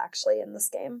 3-0 actually in this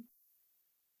game.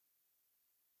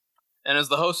 And as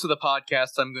the host of the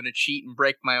podcast, I'm going to cheat and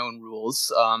break my own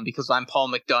rules because I'm Paul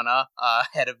McDonough,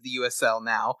 head of the USL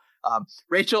now.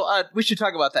 Rachael, we should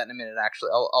talk about that in a minute,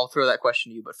 actually. I'll throw that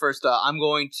question to you. But first,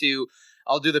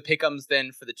 I'll do the pick'ems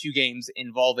then for the two games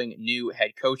involving new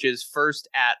head coaches. First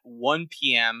at 1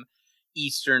 p.m.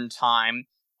 Eastern Time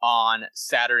on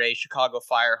Saturday, Chicago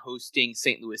Fire hosting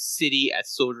St. Louis City at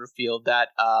Soldier Field. That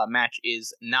match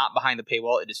is not behind the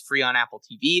paywall. It is free on Apple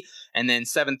TV. And then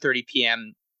 7:30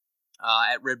 p.m.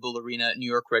 At Red Bull Arena, New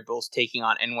York Red Bulls taking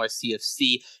on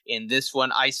NYCFC. In this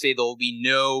one, I say there will be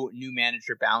no new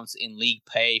manager bounce in league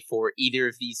pay for either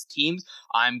of these teams.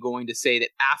 I'm going to say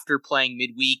that after playing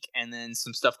midweek and then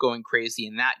some stuff going crazy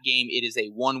in that game, it is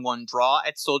a 1-1 draw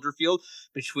at Soldier Field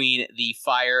between the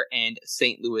Fire and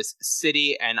St. Louis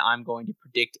City, and I'm going to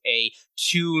predict a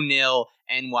 2-0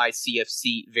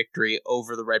 NYCFC victory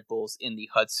over the Red Bulls in the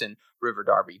Hudson River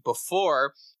Derby.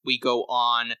 Before we go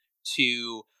on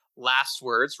to last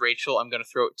words, Rachael, I'm going to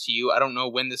throw it to you. I don't know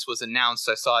when this was announced.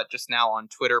 I saw it just now on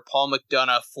Twitter. Paul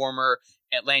McDonough, former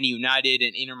Atlanta United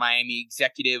and Inter Miami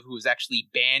executive who was actually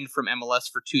banned from MLS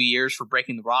for 2 years for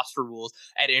breaking the roster rules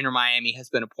at Inter Miami, has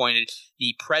been appointed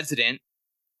the president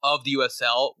of the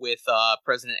USL, with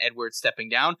President Edwards stepping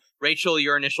down. Rachael,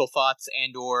 your initial thoughts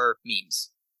and or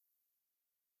memes?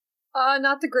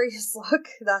 Not the greatest look,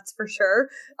 that's for sure.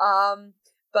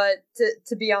 But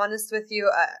to be honest with you,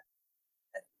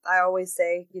 I always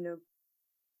say,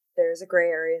 there's a gray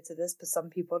area to this, but some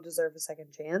people deserve a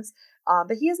second chance.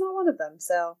 But he is not one of them.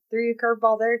 So threw you a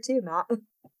curveball there too, Matt.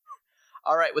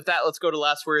 All right, with that, let's go to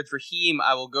last words. Raheem,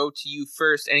 I will go to you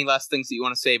first. Any last things that you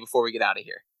want to say before we get out of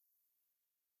here?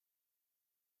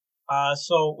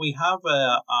 So we have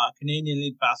a Canadian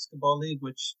League Basketball League,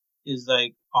 which is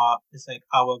like our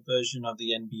version of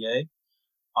the NBA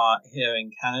here in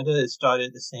Canada. It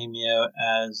started the same year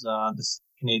as the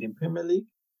Canadian Premier League.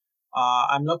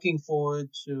 I'm looking forward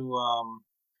to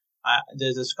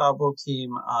there's a Scarborough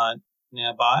team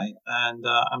nearby, and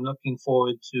I'm looking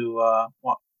forward to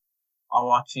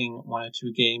watching one or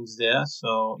two games there.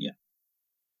 So yeah.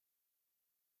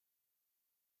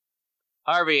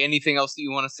 Harvey, anything else that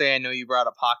you want to say? I know you brought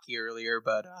up hockey earlier,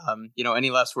 but any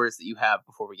last words that you have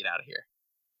before we get out of here?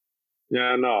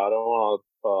 Yeah, no, I don't want to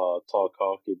talk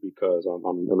hockey because I'm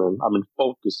in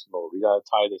focus mode. We gotta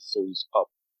tie this series up.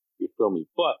 You feel me?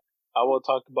 But I will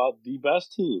talk about the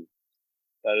best team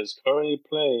that is currently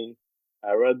playing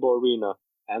at Red Bull Arena,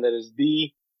 and that is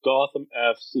the Gotham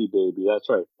FC, baby. That's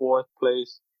right, 4th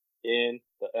place in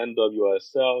the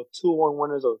NWSL, 2-1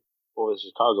 winners over the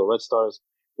Chicago Red Stars,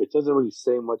 which doesn't really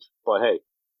say much, but hey,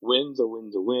 win's a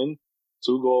win.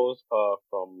 2 goals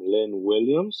from Lynn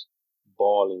Williams,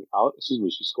 balling out. She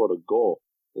scored a goal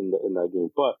in that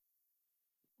game, but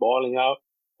balling out.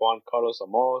 Juan Carlos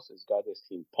Amoros has got this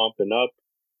team pumping up.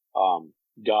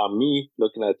 Got me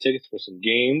looking at tickets for some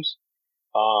games.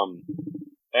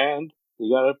 And we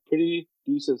got a pretty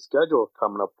decent schedule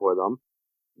coming up for them.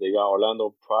 They got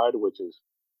Orlando Pride, which is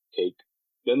cake.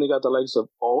 Then they got the likes of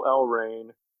OL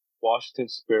Reign, Washington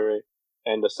Spirit,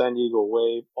 and the San Diego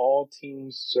Wave, all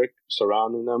teams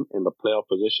surrounding them in the playoff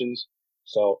positions.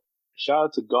 So shout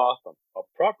out to Gotham, a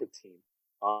proper team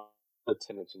on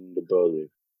attendance in the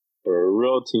building for a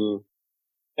real team.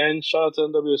 And shout out to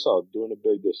NWSL, doing it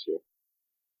big this year.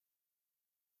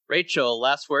 Rachael,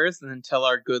 last words, and then tell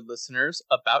our good listeners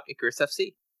about Icarus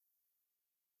FC.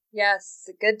 Yes,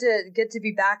 good to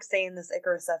be back saying this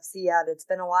Icarus FC ad. It's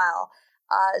been a while.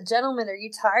 Gentlemen, are you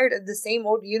tired of the same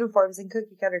old uniforms and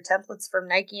cookie cutter templates from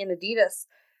Nike and Adidas?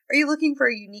 Are you looking for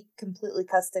a unique, completely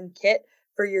custom kit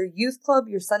for your youth club,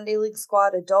 your Sunday league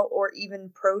squad, adult, or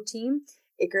even pro team?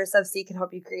 Icarus FC can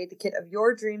help you create the kit of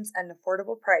your dreams at an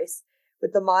affordable price.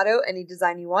 With the motto, any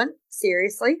design you want,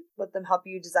 seriously, let them help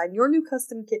you design your new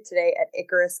custom kit today at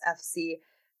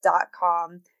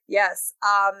IcarusFC.com. Yes,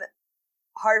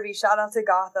 Harvey, shout out to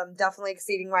Gotham, definitely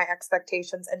exceeding my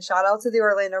expectations, and shout out to the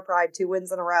Orlando Pride, 2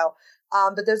 wins in a row.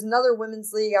 But there's another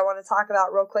women's league I want to talk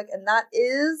about real quick, and that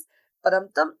is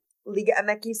Liga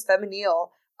MX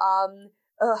Femenil.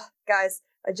 Guys,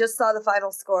 I just saw the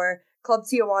final score. Club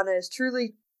Tijuana is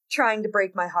truly trying to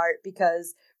break my heart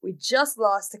because we just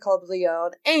lost to Club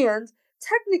Leon, and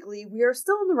technically we are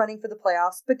still in the running for the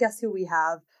playoffs, but guess who we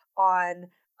have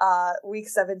on week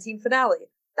 17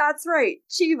 finale? That's right,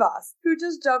 Chivas, who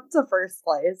just jumped to first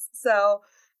place. So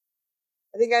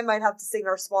I think I might have to sing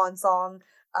our swan song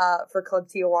for Club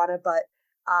Tijuana, but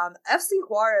FC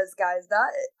Juarez, guys,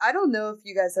 that I don't know if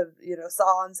you guys have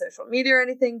saw on social media or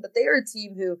anything, but they are a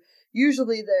team who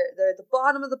usually they're at the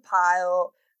bottom of the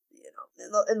pile,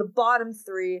 in the bottom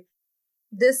 3.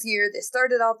 This year they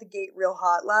started out the gate real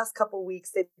hot. Last couple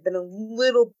weeks they've been a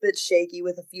little bit shaky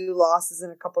with a few losses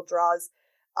and a couple draws,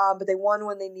 but they won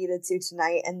when they needed to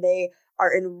tonight, and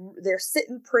they're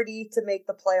sitting pretty to make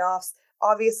the playoffs.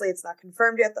 Obviously, it's not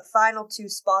confirmed yet. The final 2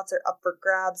 spots are up for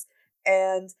grabs,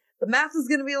 and the math is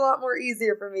going to be a lot more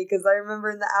easier for me because I remember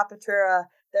in the Apertura,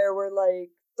 there were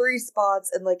like 3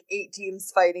 spots and like 8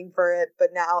 teams fighting for it,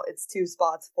 but now it's 2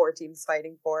 spots, 4 teams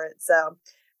fighting for it. So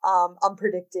I'm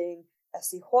predicting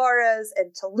FC Juarez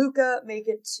and Toluca make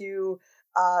it to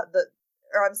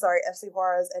FC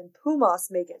Juarez and Pumas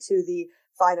make it to the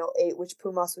final 8, which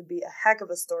Pumas would be a heck of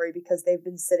a story because they've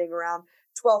been sitting around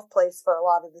 12th place for a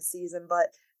lot of the season,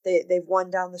 but they've won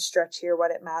down the stretch here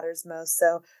when it matters most.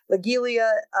 So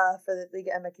Liguilla for the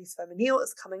Liga MX Femenil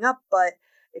is coming up, but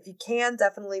if you can,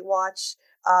 definitely watch.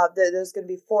 There's going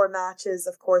to be 4 matches,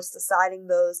 of course, deciding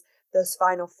those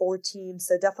final 4 teams.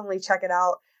 So definitely check it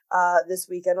out this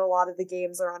weekend. A lot of the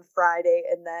games are on Friday,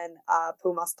 and then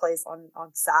Pumas plays on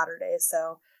Saturday.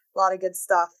 So a lot of good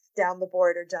stuff down the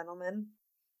border, gentlemen.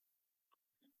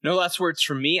 No last words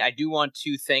from me. I do want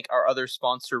to thank our other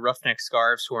sponsor, Roughneck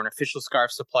Scarves, who are an official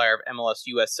scarf supplier of MLS,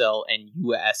 USL, and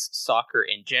US soccer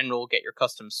in general. Get your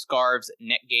custom scarves,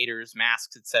 neck gaiters,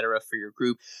 masks, etc. for your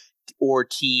group or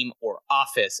team or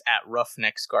office at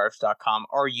roughneckscarves.com.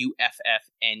 RUFFNECK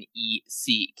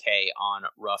on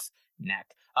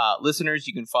Roughneck. Listeners,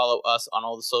 you can follow us on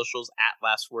all the socials at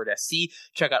LastWordSC.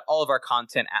 Check out all of our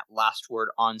content at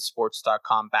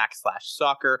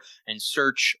lastwordonsports.com/soccer and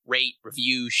search, rate,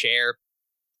 review, share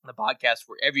the podcast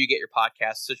wherever you get your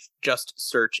podcasts. Just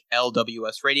search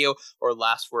LWS Radio or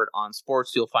Last Word on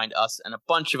Sports. You'll find us and a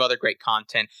bunch of other great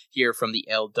content here from the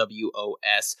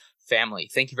LWOS family.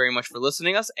 Thank you very much for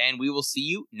listening to us, and we will see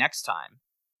you next time.